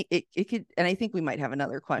 like, it could, and I think we might have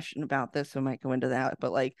another question about this, so I might go into that,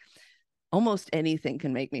 but like, almost anything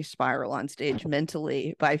can make me spiral on stage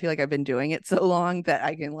mentally, but I feel like I've been doing it so long that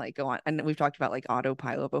I can like go on. And we've talked about like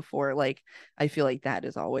autopilot before. Like, I feel like that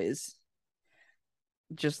is always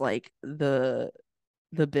just like the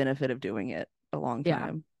benefit of doing it a long Yeah,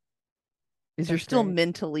 time is you're that's still great.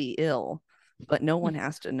 mentally ill, but no one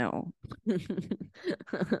has to know.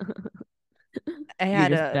 I You're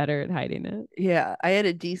had just a better at hiding it. Yeah, I had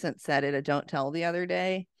a decent set at a Don't Tell the other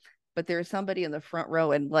day, but there was somebody in the front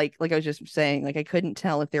row, and like I was just saying, like I couldn't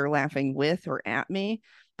tell if they were laughing with or at me,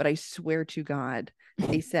 but I swear to God,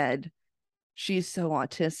 they said she's so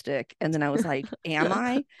autistic, and then I was like, "Am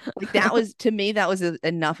I?" Like that was to me that was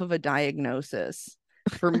enough of a diagnosis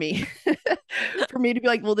for me for me to be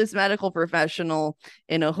like, well, this medical professional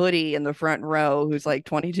in a hoodie in the front row who's like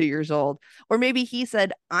 22 years old, or maybe he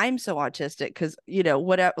said, I'm so autistic because,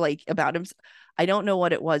 whatever, like about him. I don't know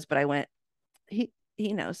what it was, but I went, he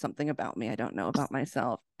knows something about me I don't know about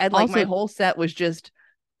myself. And like my Also, whole set was just,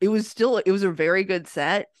 it was a very good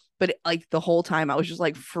set, but like the whole time I was just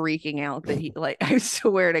like freaking out that he like, I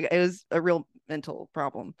swear to God, it was a real mental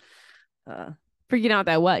problem. freaking out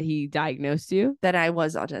that what he diagnosed you. That I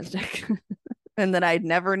was autistic and that I'd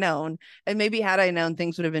never known. And maybe had I known,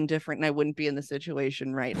 things would have been different and I wouldn't be in the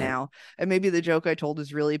situation right now. And maybe the joke I told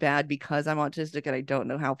is really bad because I'm autistic and I don't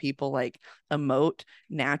know how people like emote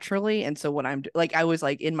naturally. And so when I'm like, I was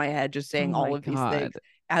like in my head just Oh saying all my of these things.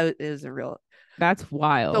 God, It is a real. that's So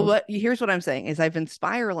wild. here's what I'm saying is I've been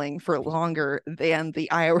spiraling for longer than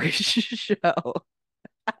the Irish show.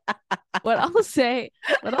 What I'll say,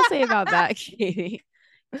 what I'll say about that, Katie,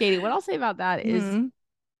 what I'll say about that is, Mhm.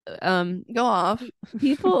 um, Go off.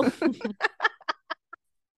 people,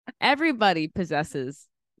 everybody possesses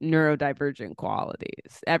neurodivergent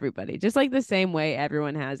qualities. Everybody, just like the same way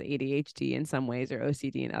everyone has ADHD in some ways or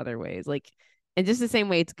OCD in other ways. Like, and just the same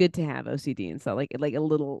way, it's good to have OCD and stuff. Like a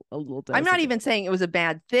little I'm dose not of even it saying it was a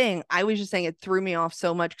bad thing. I was just saying it threw me off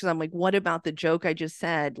so much because I'm like, what about the joke I just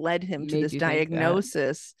said led him to made this you think that.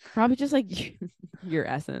 diagnosis? Probably just like your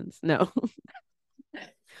essence. No.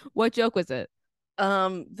 What joke was it?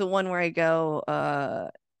 The one where I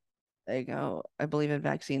believe in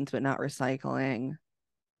vaccines, but not recycling.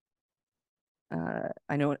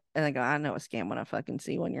 I know, and I go, I know a scam when I fucking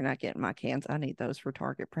see one. You're not getting my cans. I need those for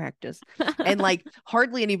target practice. And like,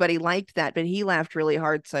 hardly anybody liked that, but he laughed really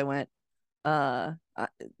hard. So I went, the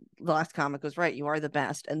last comic was right. You are the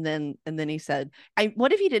best. And then he said,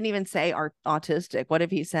 what if he didn't even say autistic? What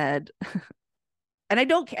if he said, and I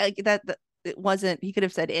don't care like that it wasn't, he could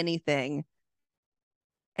have said anything.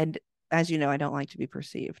 And as you know, I don't like to be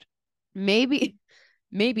perceived. maybe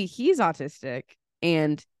maybe he's autistic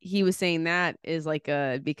and he was saying that is like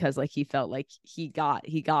because like he felt like he got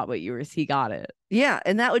what you were he got it. Yeah.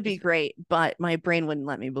 And that would be great. But my brain wouldn't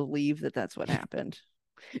let me believe that that's what happened.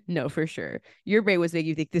 No, for sure. Your brain was making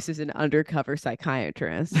you think this is an undercover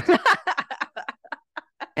psychiatrist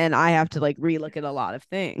and I have to like relook at a lot of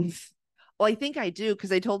things. Well, I think I do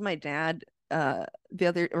because I told my dad or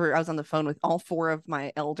I was on the phone with all four of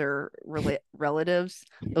my elder relatives.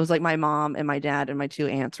 It was like my mom and my dad and my two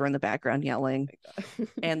aunts were in the background yelling.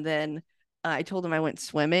 And then I told him I went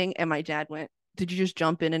swimming, and my dad went, "Did you just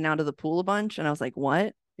jump in and out of the pool a bunch?" And I was like,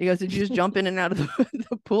 "What?" He goes, "Did you just jump in and out of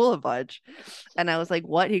the pool a bunch?" And I was like,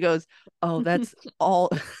 "What?" He goes, "Oh, that's all."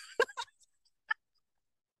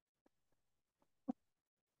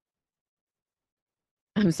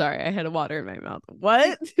 I'm sorry, I had water in my mouth.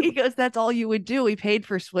 What? He goes, that's all you would do. We paid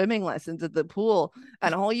for swimming lessons at the pool.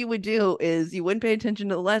 And all you would do is you wouldn't pay attention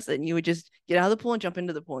to the lesson. You would just get out of the pool and jump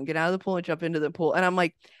into the pool and get out of the pool and jump into the pool. And I'm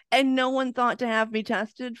like, and no one thought to have me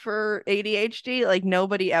tested for ADHD. Like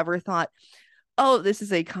nobody ever thought, oh, this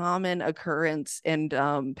is a common occurrence and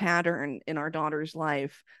pattern in our daughter's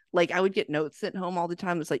life. Like I would get notes at home all the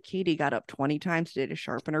time. It's like Katie got up 20 times today to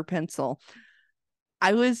sharpen her pencil.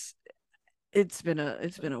 It's been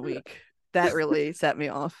a week. That really set me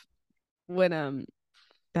off. When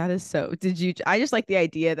that is so. I just like the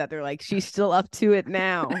idea that they're like, she's still up to it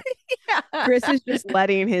now. Yeah. Chris is just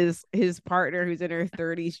letting his partner who's in her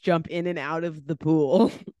 30s jump in and out of the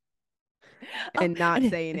pool and not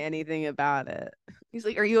saying anything about it. He's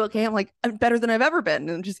like, are you okay? I'm like, I'm better than I've ever been.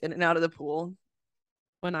 And just in and out of the pool.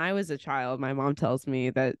 When I was a child, my mom tells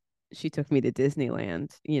me that she took me to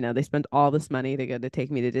Disneyland. They spent all this money to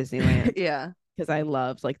take me to Disneyland. Yeah. Because I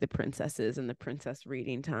loved like the princesses and the princess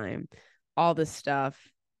reading time, all this stuff.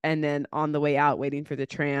 And then on the way out, waiting for the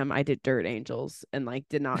tram, I did Dirt Angels and like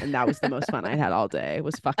did not. And that was the most fun I had all day,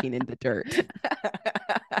 was fucking in the dirt.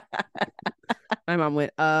 My mom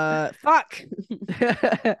went, fuck.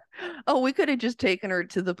 Oh, we could have just taken her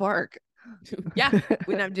to the park. Yeah, we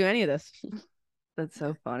didn't have to do any of this. That's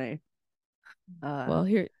so funny. Well,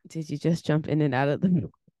 here, did you just jump in and out of the?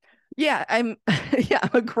 Yeah, I'm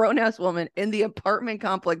a grown-ass woman in the apartment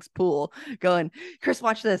complex pool going, Chris,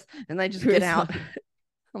 watch this. And I just get out.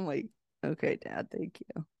 I'm like, okay, Dad, thank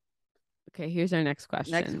you. Okay, here's our next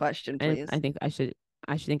question. Next question, please. And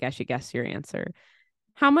I should guess your answer.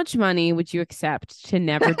 How much money would you accept to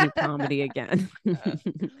never do comedy again?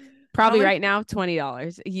 Probably right now,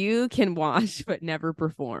 $20. You can watch but never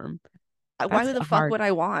perform. Why the fuck would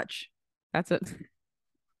I watch? That's it.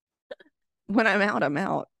 When I'm out, I'm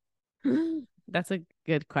out. That's a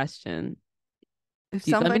good question. If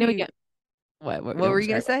somebody, what were you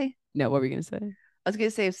gonna say? No, what were you gonna say? I was gonna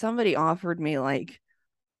say if somebody offered me like,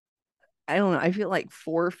 I don't know, I feel like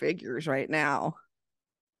 4 figures right now.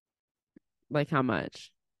 Like how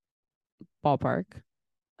much? Ballpark.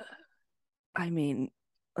 I mean,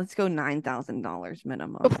 let's go $9,000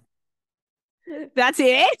 minimum. That's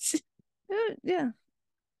it? Yeah.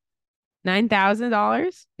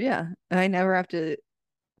 $9,000? Yeah. And I never have to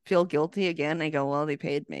feel guilty again. I go, well, they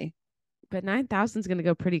paid me. But 9,000 is gonna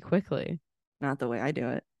go pretty quickly. Not the way I do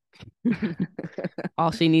it.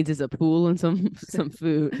 All she needs is a pool and some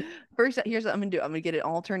food. First, here's what I'm gonna do. I'm gonna get it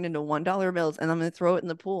all turned into $1 bills, and I'm gonna throw it in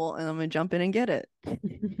the pool, and I'm gonna jump in and get it.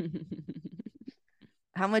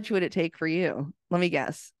 How much would it take for you? Let me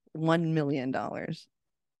guess. $1 million.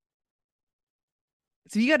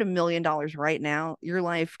 So you got $1 million right now, your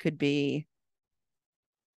life could be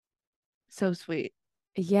so sweet.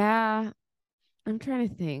 Yeah. I'm trying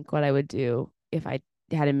to think what I would do if I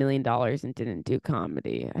had $1 million and didn't do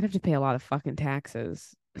comedy. I'd have to pay a lot of fucking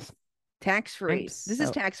taxes. Tax-free. This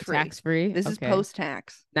is tax-free. Tax-free? This is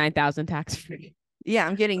post-tax. 9,000 tax-free. Yeah,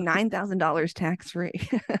 I'm getting $9,000 tax-free.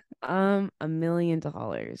 $1 million.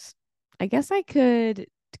 I guess I could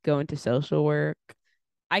go into social work.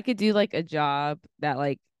 I could do like a job that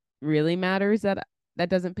like really matters, that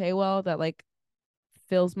doesn't pay well, that like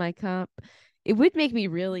fills my cup. It would make me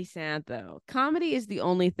really sad though. Comedy is the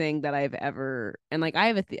only thing that I've ever, and like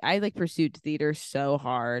I like pursued theater so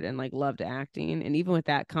hard and like loved acting, and even with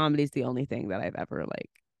that, comedy is the only thing that I've ever like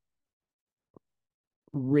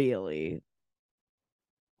really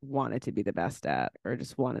wanted to be the best at, or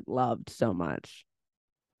just loved so much.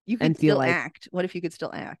 You could still act. What if you could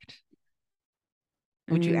still act?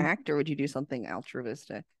 Would you act, or would you do something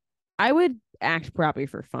altruistic? I would act probably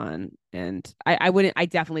for fun, and I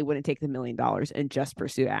definitely wouldn't take the $1 million and just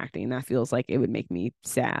pursue acting. That feels like it would make me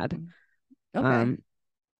sad. Okay.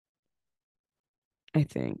 I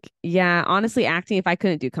think, yeah, honestly, acting, if I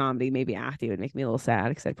couldn't do comedy, maybe acting would make me a little sad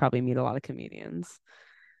because I'd probably meet a lot of comedians.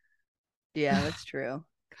 Yeah, that's true.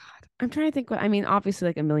 God, I'm trying to think obviously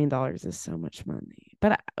like $1 million is so much money,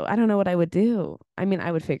 but I don't know what I would do. I mean,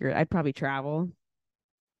 I would figure I'd probably travel.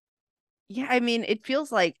 Yeah, I mean, it feels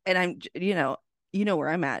like, and I'm, you know where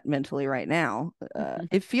I'm at mentally right now.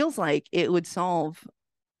 It feels like it would solve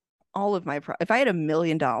all of my if I had $1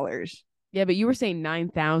 million. Yeah, but you were saying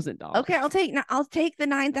 $9,000. Okay, I'll take the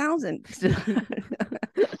 9,000.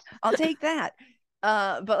 I'll take that.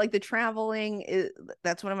 But like the traveling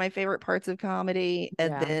that's one of my favorite parts of comedy.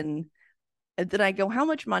 And then I go, how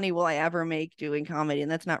much money will I ever make doing comedy? And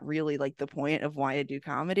that's not really like the point of why I do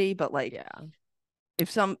comedy. But like,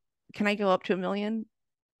 can I go up to $1 million?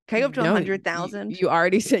 Can I go up to 100,000? You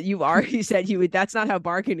already said you would. That's not how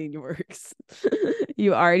bargaining works.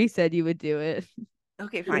 You already said you would do it.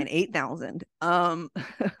 Okay, fine. 8,000. I'm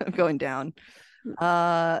going down.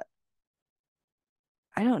 I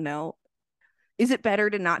don't know. Is it better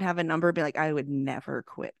to not have a number? Be like, I would never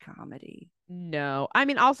quit comedy. No, I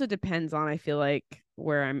mean, also depends on, I feel like,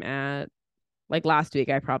 where I'm at. Like last week,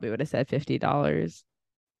 I probably would have said $50. Not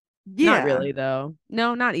Yeah. really, though.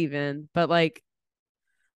 No, not even. But like,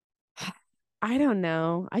 I don't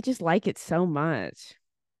know. I just like it so much.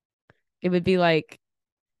 It would be like,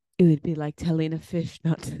 telling a fish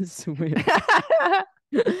not to swim.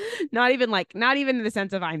 Not even in the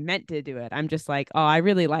sense of I meant to do it. I'm just like, oh, I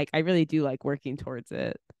really do like working towards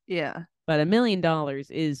it. Yeah. But $1 million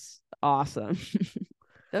is awesome.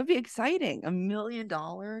 That would be exciting. $1 million?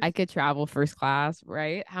 I could travel first class,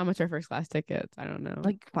 right? How much are first class tickets? I don't know.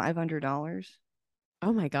 Like $500.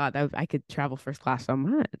 Oh my God, I could travel first class so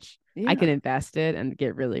much. Yeah. I could invest it and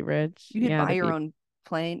get really rich. You could Yeah, buy your own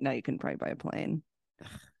plane. No, you can probably buy a plane.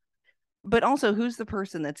 But also, who's the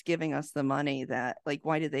person that's giving us the money that, like,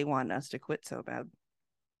 why do they want us to quit so bad?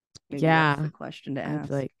 Maybe that's the question to I'd ask.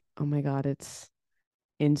 be like, oh my God, it's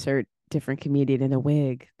insert different comedian in a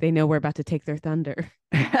wig. They know we're about to take their thunder.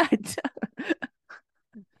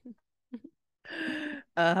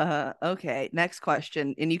 Okay, next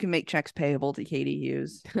question. And you can make checks payable to Katie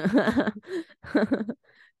Hughes.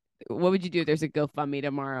 What would you do if there's a GoFundMe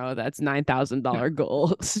tomorrow that's $9,000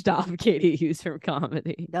 goal? Stop Katie Hughes from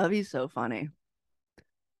comedy. That would be so funny.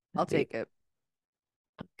 I'll take it.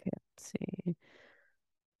 Okay, let's see.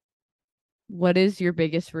 What is your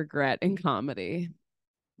biggest regret in comedy?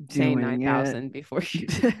 Saying 9,000 before you.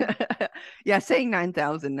 Yeah, saying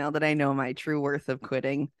 9,000 now that I know my true worth of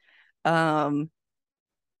quitting.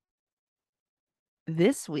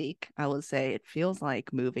 This week, I will say it feels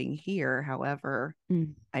like moving here. However,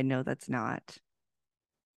 I know that's not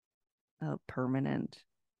a permanent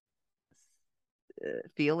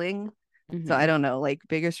feeling. So I don't know, like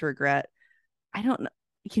biggest regret. I don't know.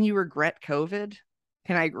 Can you regret COVID?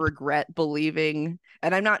 Can I regret believing?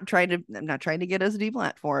 And I'm not trying to get us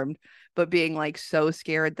deplatformed, but being like so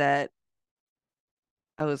scared that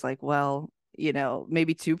I was like, well,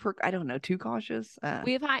 maybe too cautious.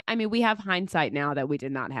 We have hindsight now that we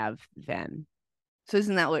did not have then. So is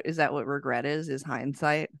that what regret is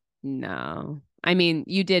hindsight? No. I mean,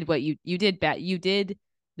 you did what you did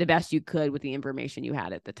the best you could with the information you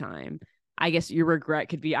had at the time. I guess your regret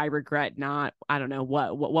could be, I regret not, I don't know,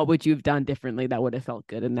 what would you have done differently that would have felt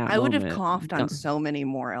good in that moment? I would have coughed on so many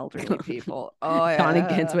more elderly people. Oh yeah. Gone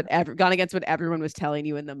against what everyone was telling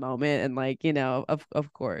you in the moment, and like,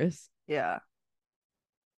 of course. Yeah.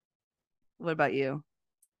 What about you?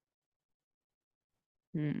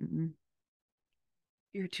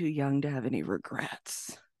 You're too young to have any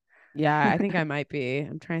regrets. Yeah, I think I might be.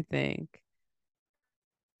 I'm trying to think.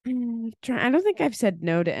 I don't think I've said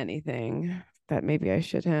no to anything that maybe I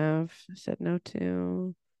should have said no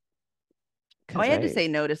to. I had to say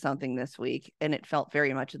no to something this week, and it felt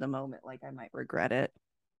very much in the moment like I might regret it.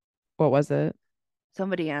 What was it?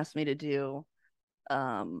 Somebody asked me to do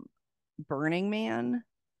Burning Man,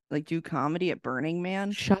 like do comedy at Burning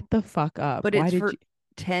Man. Shut the fuck up. But it's for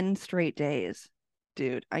 10 straight days.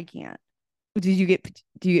 Dude, I can't. Do you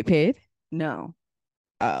get paid? No.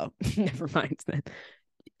 Oh, never mind then.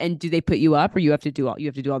 And do they put you up, or you have to do all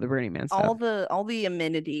the Burning Man stuff? All the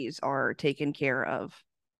amenities are taken care of.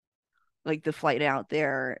 Like the flight out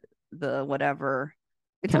there, the whatever.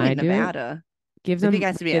 It's only Nevada. I think it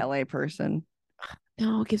has to be an LA person.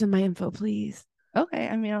 No, give them my info, please. Okay.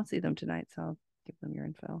 I mean, I'll see them tonight, so I'll give them your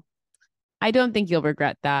info. I don't think you'll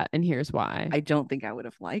regret that, and here's why. I don't think I would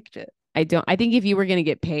have liked it. I think if you were going to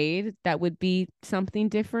get paid, that would be something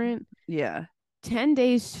different. Yeah. 10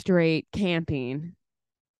 days straight camping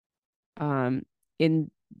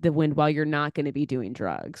in the wind while you're not going to be doing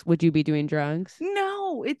drugs. Would you be doing drugs?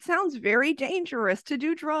 No, it sounds very dangerous to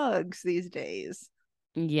do drugs these days.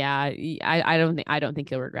 Yeah, I don't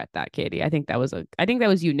think you'll regret that, Katie. I think that was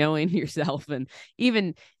you knowing yourself, and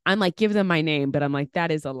even I'm like, give them my name, but I'm like,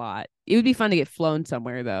 that is a lot. It would be fun to get flown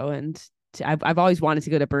somewhere though, and I've always wanted to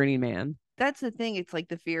go to Burning Man. That's the thing. It's like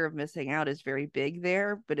the fear of missing out is very big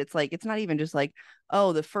there, but it's like, it's not even just like,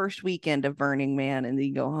 oh, the first weekend of Burning Man and then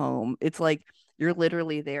you go home. It's like you're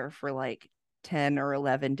literally there for like 10 or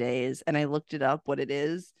 11 days. And I looked it up what it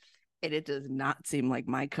is, and it does not seem like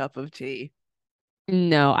my cup of tea.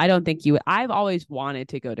 No, I don't think you would. I've always wanted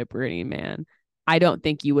to go to Burning Man. I don't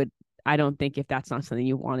think you would. I don't think if that's not something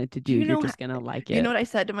you wanted to do, you're just going to like it. You know what I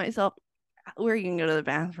said to myself? Where you can go to the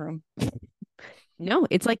bathroom. No,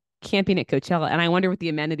 it's like camping at Coachella, and I wonder what the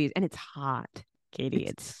amenities. And it's hot, Katie.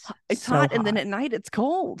 It's so hot, and then at night it's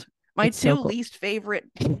cold. My two least favorite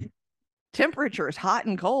temperatures, hot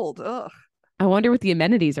and cold. Ugh. I wonder what the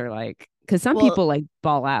amenities are like, because some Well, people like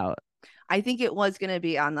ball out. I think it was going to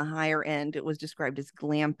be on the higher end. It was described as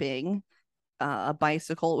glamping. A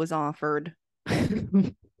bicycle was offered.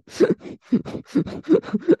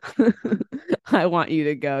 I want you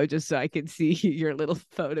to go just so I can see your little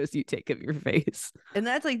photos you take of your face. And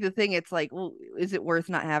that's like the thing. It's like, well, is it worth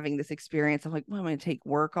not having this experience? I'm like, well, I'm going to take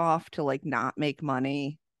work off to like not make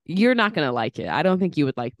money. You're not gonna like it. I don't think you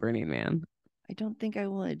would like Burning Man. I don't think I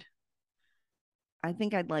would. I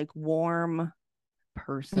think I'd like warm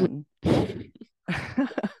person. I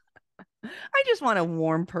just want a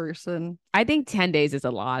warm person. I think 10 days is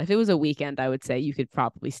a lot. If it was a weekend, I would say you could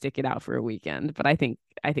probably stick it out for a weekend. But I think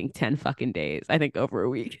 10 fucking days. I think over a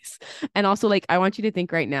week. And also, like, I want you to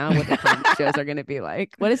think right now what the comedy shows are gonna be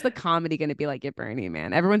like. What is the comedy gonna be like at Burning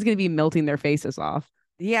Man? Everyone's gonna be melting their faces off.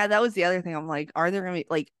 Yeah, that was the other thing. I'm like, are there gonna be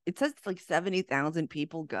like it says like 70,000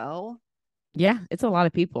 people go? Yeah, it's a lot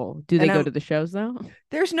of people. Do they And go I'm to the shows though?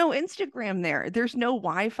 there's no Instagram there. There's no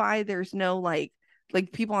Wi-Fi. There's no like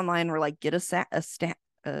people online were like, get a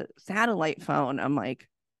satellite phone. I'm like,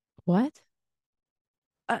 What?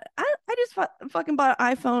 I just fucking bought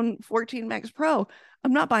an iPhone 14 Max Pro.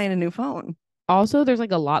 I'm not buying a new phone. Also, there's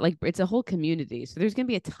like a lot, like it's a whole community. So there's gonna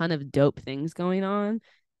be a ton of dope things going on.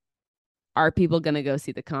 Are people gonna go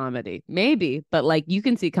see the comedy? Maybe, but like you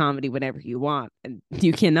can see comedy whenever you want. And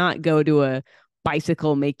you cannot go to a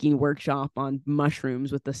bicycle making workshop on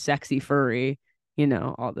mushrooms with the sexy furry,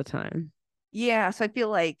 all the time. Yeah, so I feel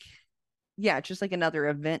like yeah, it's just like another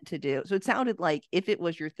event to do. So it sounded like if it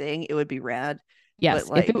was your thing, it would be rad. Yes.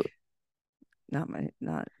 But like not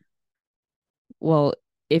Well,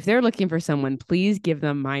 if they're looking for someone, please give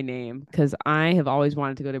them my name because I have always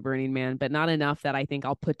wanted to go to Burning Man, but not enough that I think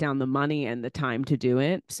I'll put down the money and the time to do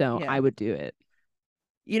it. So yeah. I would do it.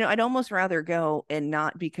 I'd almost rather go and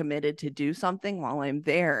not be committed to do something while I'm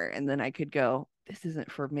there. And then I could go, this isn't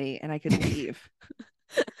for me. And I could leave.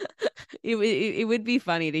 It would be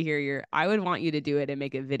funny to hear I would want you to do it and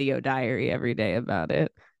make a video diary every day about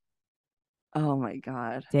it. Oh my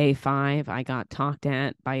God. Day 5, I got talked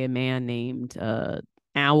at by a man named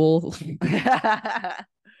Owl. Yeah,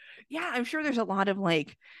 I'm sure there's a lot of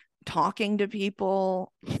like talking to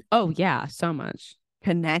people. Oh yeah, so much.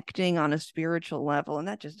 Connecting on a spiritual level. And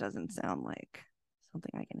that just doesn't sound like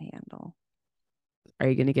something I can handle. Are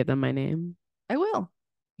you gonna give them my name? I will.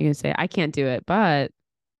 You're gonna say I can't do it, but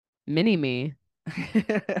mini me.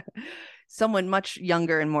 Someone much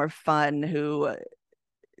younger and more fun who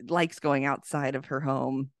likes going outside of her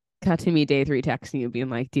home. Cut to me day 3 texting you being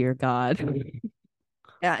like, dear God.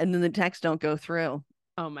 Yeah, and then the texts don't go through.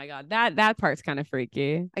 Oh my God, that part's kind of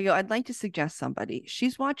freaky. I go, I'd like to suggest somebody.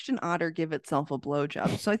 She's watched an otter give itself a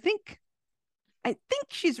blowjob. So I think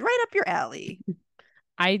she's right up your alley.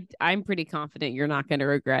 I'm pretty confident you're not going to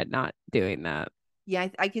regret not doing that. Yeah,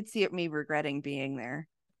 I could see me regretting being there.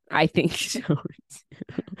 I think so.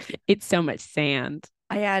 It's so much sand.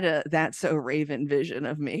 I had a That's So Raven vision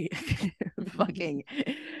of me fucking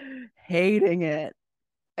hating it.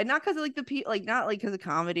 And not because of like not like because of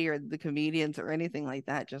comedy or the comedians or anything like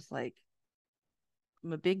that. Just like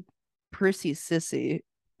I'm a big prissy sissy.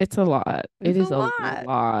 It's a lot. It's a lot.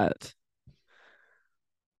 lot.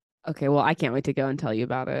 Okay, well, I can't wait to go and tell you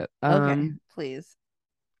about it. Okay, please.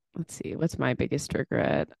 Let's see. What's my biggest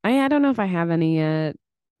regret? I don't know if I have any yet.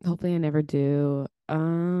 Hopefully I never do.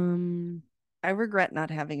 I regret not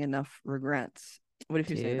having enough regrets. What if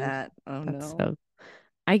you say that? Oh no. So,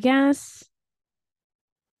 I guess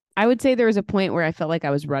I would say there was a point where I felt like I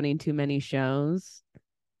was running too many shows,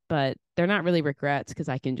 but they're not really regrets because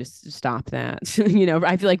I can just stop that.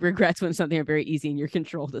 I feel like regrets when something are very easy in your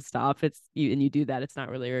control to stop. It's you and you do that. It's not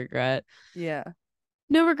really a regret. Yeah.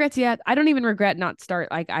 No regrets yet. I don't even regret not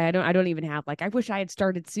start. Like I don't even have like I wish I had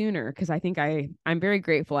started sooner because I think I'm very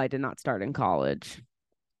grateful I did not start in college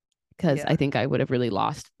because I think I would have really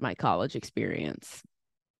lost my college experience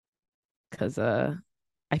because I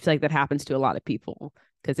feel like that happens to a lot of people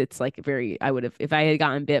because it's like I would have if I had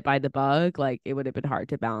gotten bit by the bug, like it would have been hard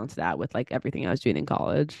to balance that with like everything I was doing in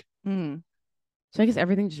college. Mm. So I guess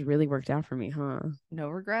everything just really worked out for me, huh? No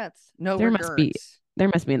regrets. No There regrets. There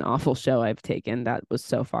must be an awful show I've taken that was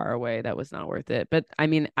so far away that was not worth it. But I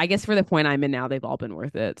mean, I guess for the point I'm in now, they've all been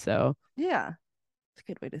worth it. So yeah, it's a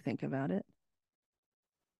good way to think about it.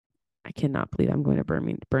 I cannot believe I'm going to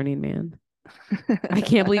Burning Man. I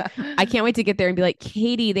can't wait to get there and be like,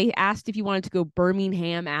 Katie, they asked if you wanted to go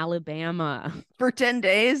Birmingham, Alabama. For 10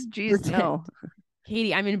 days? Jeez, no.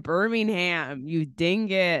 Katie, I'm in Birmingham, you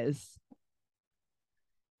dingus.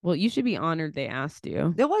 Well, you should be honored they asked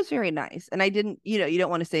you. It was very nice. And I didn't, you don't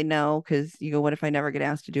want to say no because you go, what if I never get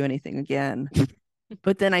asked to do anything again?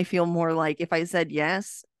 But then I feel more like if I said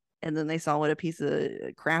yes and then they saw what a piece of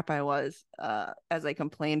crap I was as I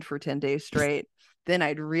complained for 10 days straight, then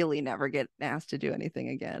I'd really never get asked to do anything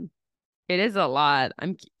again. It is a lot.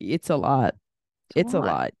 It's a lot. It's a lot.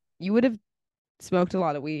 lot. You would have smoked a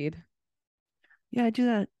lot of weed. Yeah, I do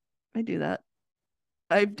that. I do that.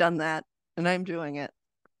 I've done that and I'm doing it.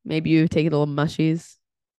 Maybe you take a little mushies.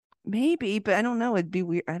 Maybe, but I don't know. It'd be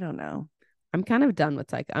weird. I don't know. I'm kind of done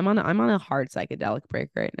with I'm on a hard psychedelic break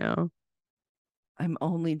right now. I'm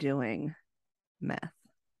only doing meth.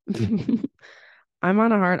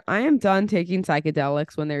 I am done taking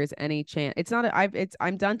psychedelics when there's any chance. It's not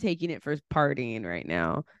I'm done taking it for partying right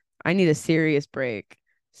now. I need a serious break.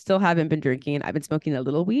 Still haven't been drinking. I've been smoking a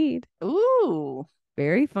little weed. Ooh.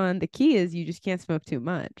 Very fun. The key is you just can't smoke too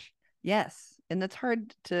much. Yes. And that's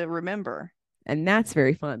hard to remember. And that's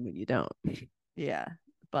very fun when you don't. Yeah.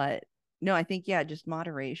 But no, I think, yeah, just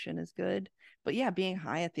moderation is good. But yeah, being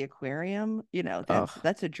high at the aquarium,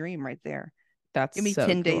 that's a dream right there. That's Give me so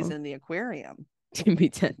 10 cool. days in the aquarium. Give me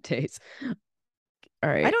 10 days. All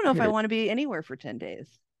right. I don't know if I want to be anywhere for 10 days.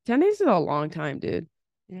 10 days is a long time, dude.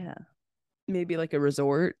 Yeah. Maybe like a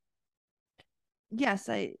resort. Yes,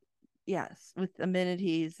 with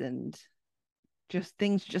amenities and just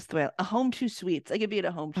things just the way a home two suites. I could be at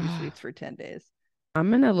a home two suites for 10 days. I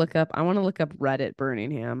want to look up Reddit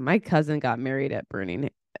Birmingham. My cousin got married at Birmingham.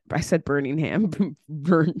 I said Birmingham.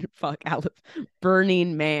 Burning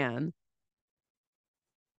Man.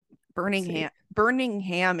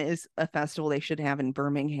 Birmingham is a festival they should have in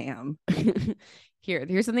Birmingham.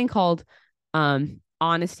 Here's something called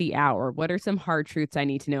Honesty Hour. What are some hard truths I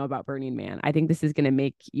need to know about Burning Man? I think this is going to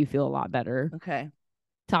make you feel a lot better. Okay.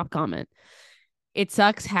 Top comment. It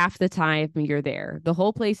sucks half the time you're there. The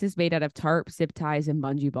whole place is made out of tarp, zip ties, and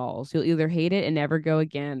bungee balls. You'll either hate it and never go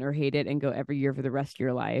again or hate it and go every year for the rest of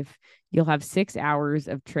your life. You'll have 6 hours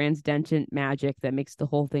of transcendent magic that makes the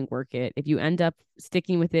whole thing worth it. If you end up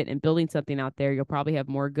sticking with it and building something out there, you'll probably have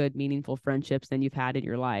more good, meaningful friendships than you've had in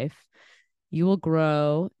your life. You will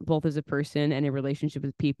grow both as a person and a relationship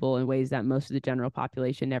with people in ways that most of the general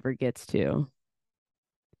population never gets to.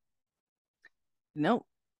 Nope.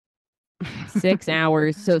 6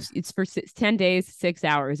 hours. So it's for 10 days, 6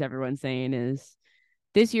 hours. Everyone's saying is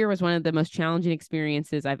this year was one of the most challenging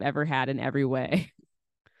experiences I've ever had in every way.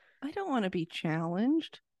 I don't want to be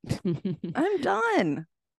challenged. I'm done.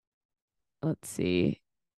 Let's see.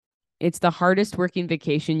 It's the hardest working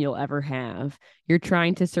vacation you'll ever have. You're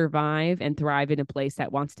trying to survive and thrive in a place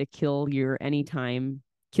that wants to kill you any time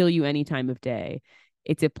of day.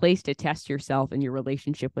 It's a place to test yourself and your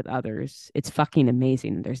relationship with others. It's fucking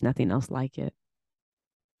amazing. There's nothing else like it.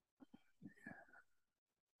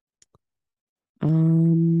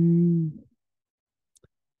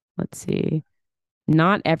 Let's see.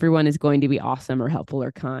 Not everyone is going to be awesome or helpful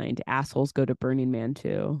or kind. Assholes go to Burning Man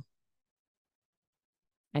too.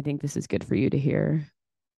 I think this is good for you to hear.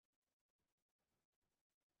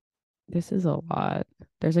 This is a lot.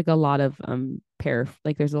 There's like a lot of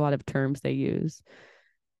there's a lot of terms they use.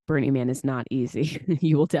 Burning Man is not easy.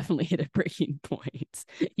 You will definitely hit a breaking point.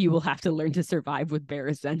 You will have to learn to survive with bare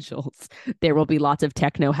essentials. There will be lots of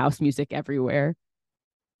techno house music everywhere.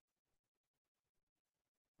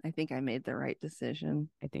 I think I made the right decision.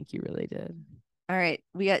 I think you really did. All right.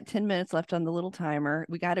 We got 10 minutes left on the little timer.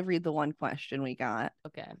 We got to read the one question we got.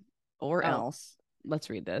 Okay. Or else. Let's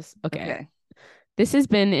read this. Okay. This has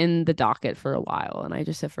been in the docket for a while and I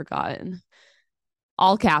just have forgotten.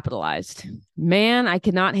 All capitalized. Man, I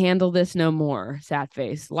cannot handle this no more. Sad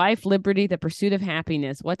face. Life, liberty, the pursuit of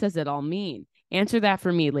happiness. What does it all mean? Answer that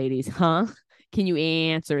for me, ladies. Huh? Can you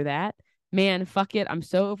answer that? Man, fuck it. I'm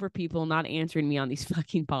so over people not answering me on these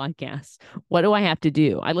fucking podcasts. What do I have to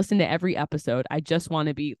do? I listen to every episode. I just want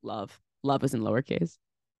to be love. Love is in lowercase.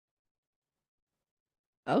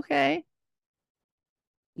 Okay.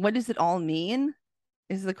 What does it all mean?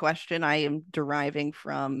 Is the question I am deriving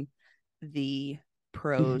from the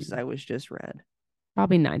prose I was just read.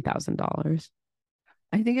 Probably $9,000.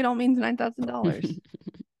 I think it all means $9,000.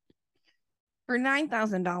 For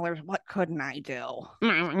 $9,000, what couldn't I do?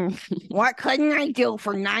 What couldn't I do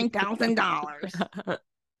for $9,000?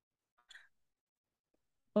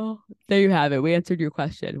 Oh, there you have it. We answered your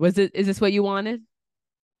question. Is this what you wanted?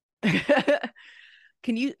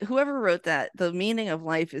 Whoever wrote that, the meaning of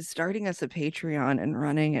life is starting us a Patreon and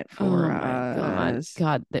running it for us.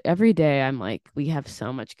 God, every day I'm like, we have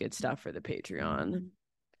so much good stuff for the Patreon.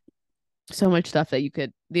 So much stuff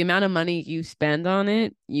that the amount of money you spend on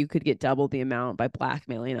it, you could get double the amount by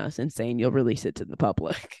blackmailing us and saying you'll release it to the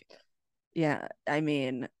public. Yeah, I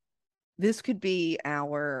mean, this could be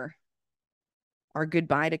our our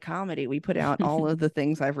goodbye to comedy. We put out all of the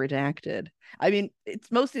things I've redacted. I mean,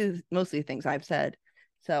 it's mostly things I've said.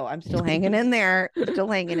 So I'm still hanging in there. Still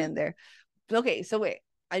hanging in there. Okay, so wait.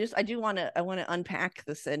 I want to unpack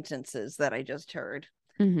the sentences that I just heard.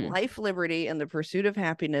 Mhm. Life, liberty, and the pursuit of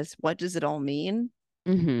happiness. What does it all mean?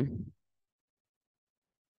 Mhm.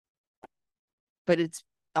 But it's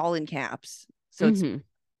all in caps. So it's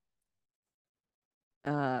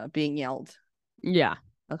Mhm. being yelled. Yeah.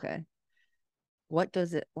 Okay. What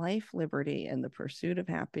does it life, liberty, and the pursuit of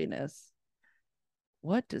happiness?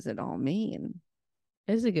 What does it all mean?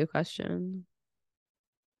 It's a good question.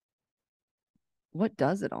 What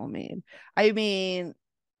does it all mean? I mean,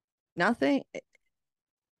 nothing.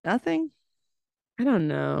 Nothing. I don't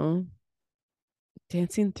know.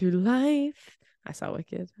 Dancing through life. I saw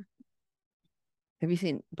Wicked. Have you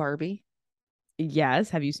seen Barbie? Yes.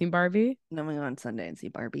 Have you seen Barbie? No, I'm going on Sunday and see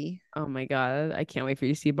Barbie. Oh my God. I can't wait for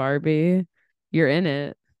you to see Barbie. You're in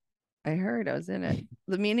it. I heard I was in it.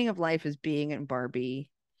 The meaning of life is being in Barbie.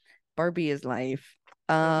 Barbie is life.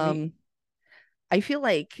 I feel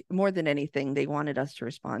like more than anything, they wanted us to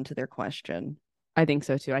respond to their question. I think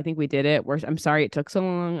so too. I think we did it. I'm sorry it took so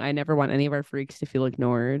long. I never want any of our freaks to feel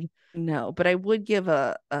ignored. No, but I would give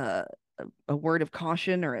a word of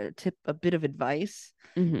caution or a tip, a bit of advice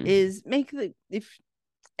Mhm. is make the if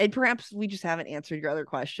and perhaps we just haven't answered your other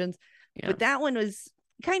questions, Yeah. but that one was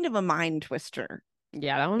kind of a mind twister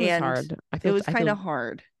Yeah, that one was and hard. it was kind of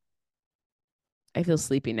hard. I feel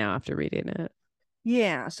sleepy now after reading it.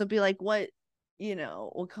 Yeah, so be like, what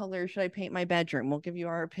color should I paint my bedroom? We'll give you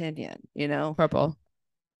our opinion. I Purple.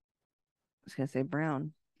 was gonna say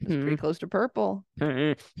brown. It's pretty close to purple.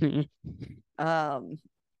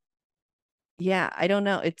 Yeah, I don't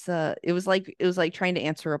know. It was like trying to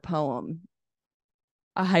answer a poem.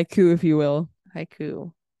 A haiku, if you will.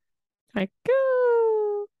 Haiku. Haiku.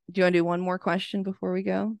 Do you want to do one more question before we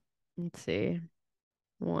go? Let's see.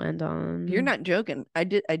 We'll end on. You're not joking. I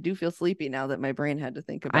do feel sleepy now that my brain had to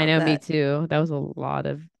think about I know, that. me too. That was a lot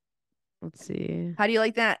of. Let's see. How do you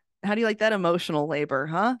like that? How do you like that emotional labor,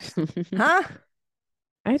 huh? Huh?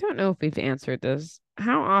 I don't know if we've answered this.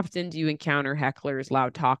 How often do you encounter hecklers,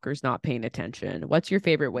 loud talkers not paying attention? What's your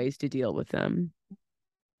favorite ways to deal with them?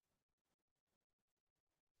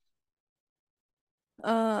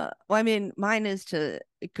 Well, I mean, mine is to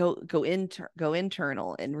go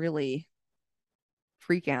internal and really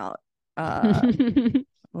freak out.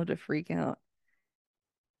 Well, to freak out.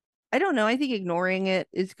 I don't know. I think ignoring it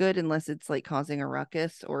is good unless it's like causing a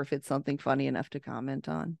ruckus or if it's something funny enough to comment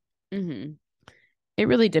on. Mm-hmm. It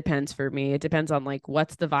really depends for me. It depends on like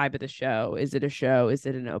what's the vibe of the show. Is it a show? Is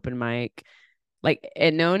it an open mic? Like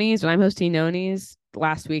at Noni's, when I'm hosting Noni's,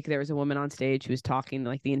 last week there was a woman on stage who was talking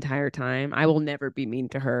like the entire time. I will never be mean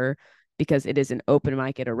to her because it is an open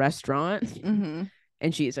mic at a restaurant. Mm-hmm.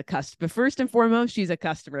 And she is a customer. But first and foremost, she's a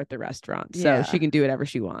customer at the restaurant. So Yeah. she can do whatever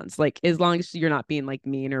she wants. Like as long as you're not being like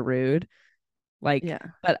mean or rude. Like, Yeah.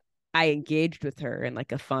 but I engaged with her in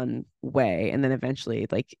like a fun way. And then eventually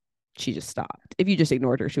like she just stopped. If you just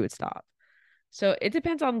ignored her, she would stop. So it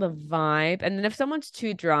depends on the vibe. And then if someone's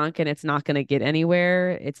too drunk and it's not going to get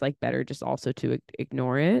anywhere, it's like better just also to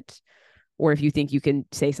ignore it. Or if you think you can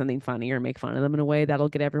say something funny or make fun of them in a way that'll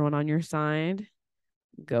get everyone on your side,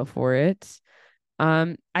 go for it.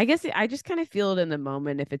 I guess I just kind of feel it in the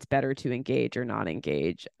moment if it's better to engage or not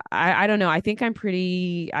engage. I don't know. I think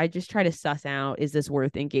I just try to suss out, is this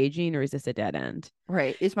worth engaging or is this a dead end?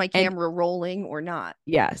 Right. Is my And camera rolling or not?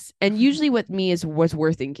 yes. And usually what me is what's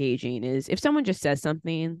worth engaging is if someone just says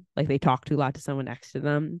something, like they talk too loud to someone next to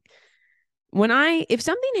them. If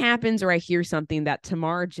something happens or I hear something that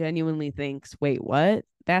Tamar genuinely thinks, wait, what?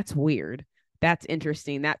 That's weird. That's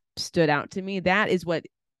interesting. That stood out to me. That is what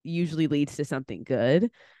usually leads to something good.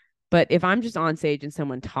 But if I'm just on stage and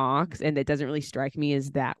someone talks and it doesn't really strike me as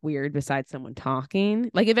that weird besides someone talking,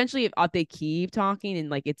 like eventually if they keep talking and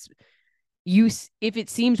like if it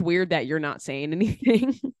seems weird that you're not saying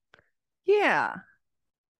anything, Yeah.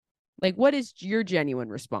 like what is your genuine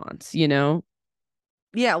response,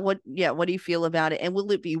 Yeah, what do you feel about it? And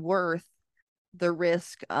will it be worth the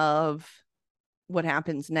risk of what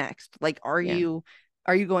happens next? Like Yeah.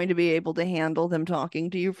 are you going to be able to handle them talking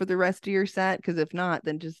to you for the rest of your set? Because if not,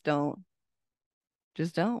 then just don't.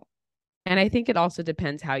 Just don't. And I think it also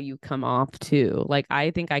depends how you come off too. Like I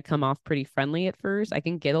think I come off pretty friendly at first. I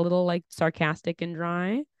can get a little like sarcastic and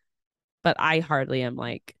dry, but I hardly am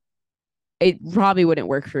like, it probably wouldn't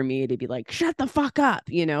work for me to be like, shut the fuck up,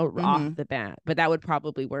 off the bat. But that would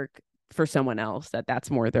probably work for someone else that's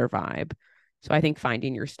more their vibe. So I think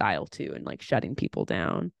finding your style too and like shutting people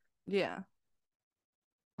down. Yeah.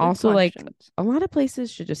 Also, like, questions. a lot of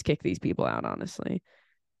places should just kick these people out, honestly.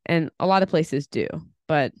 And a lot of places do,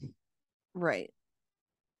 but Right.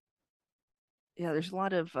 Yeah, there's a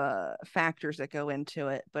lot of factors that go into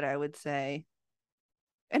it, but I would say,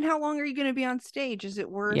 and how long are you going to be on stage? Is it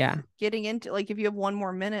worth yeah. getting into? Like, if you have one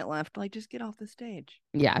more minute left, like, just get off the stage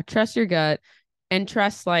Yeah, trust your gut and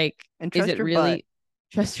trust, like, and is trust it your really butt.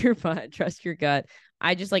 trust your butt, trust your gut.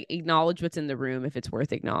 I just like acknowledge what's in the room if it's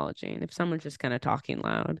worth acknowledging. If someone's just kind of talking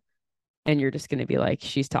loud and you're just going to be like,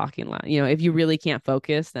 she's talking loud. You know, if you really can't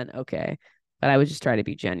focus, then okay. But I would just try to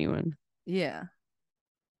be genuine. Yeah.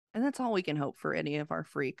 And that's all we can hope for any of our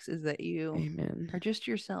freaks is that you Amen. are just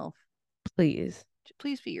yourself. Please.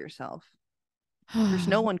 Please be yourself. There's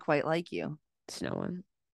no one quite like you. It's no one.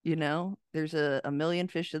 You know, there's a million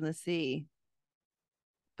fish in the sea,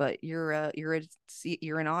 but you're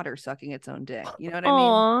an otter sucking its own dick. You know what I mean?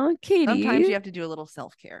 Aw, Katie. Sometimes you have to do a little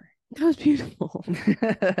self-care. That was beautiful.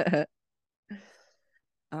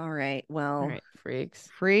 All right. Well, All right, freaks.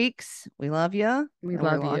 freaks, we love you. We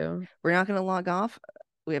love you. We're not going to log off.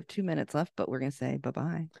 We have 2 minutes left, but we're going to say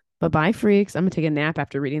bye-bye. Bye-bye, freaks. I'm going to take a nap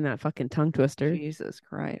after reading that fucking tongue twister. Jesus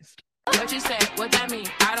Christ. What you say? What that mean?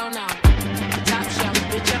 I don't know. Top shelf,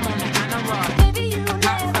 bitch, I'm on the honor roll.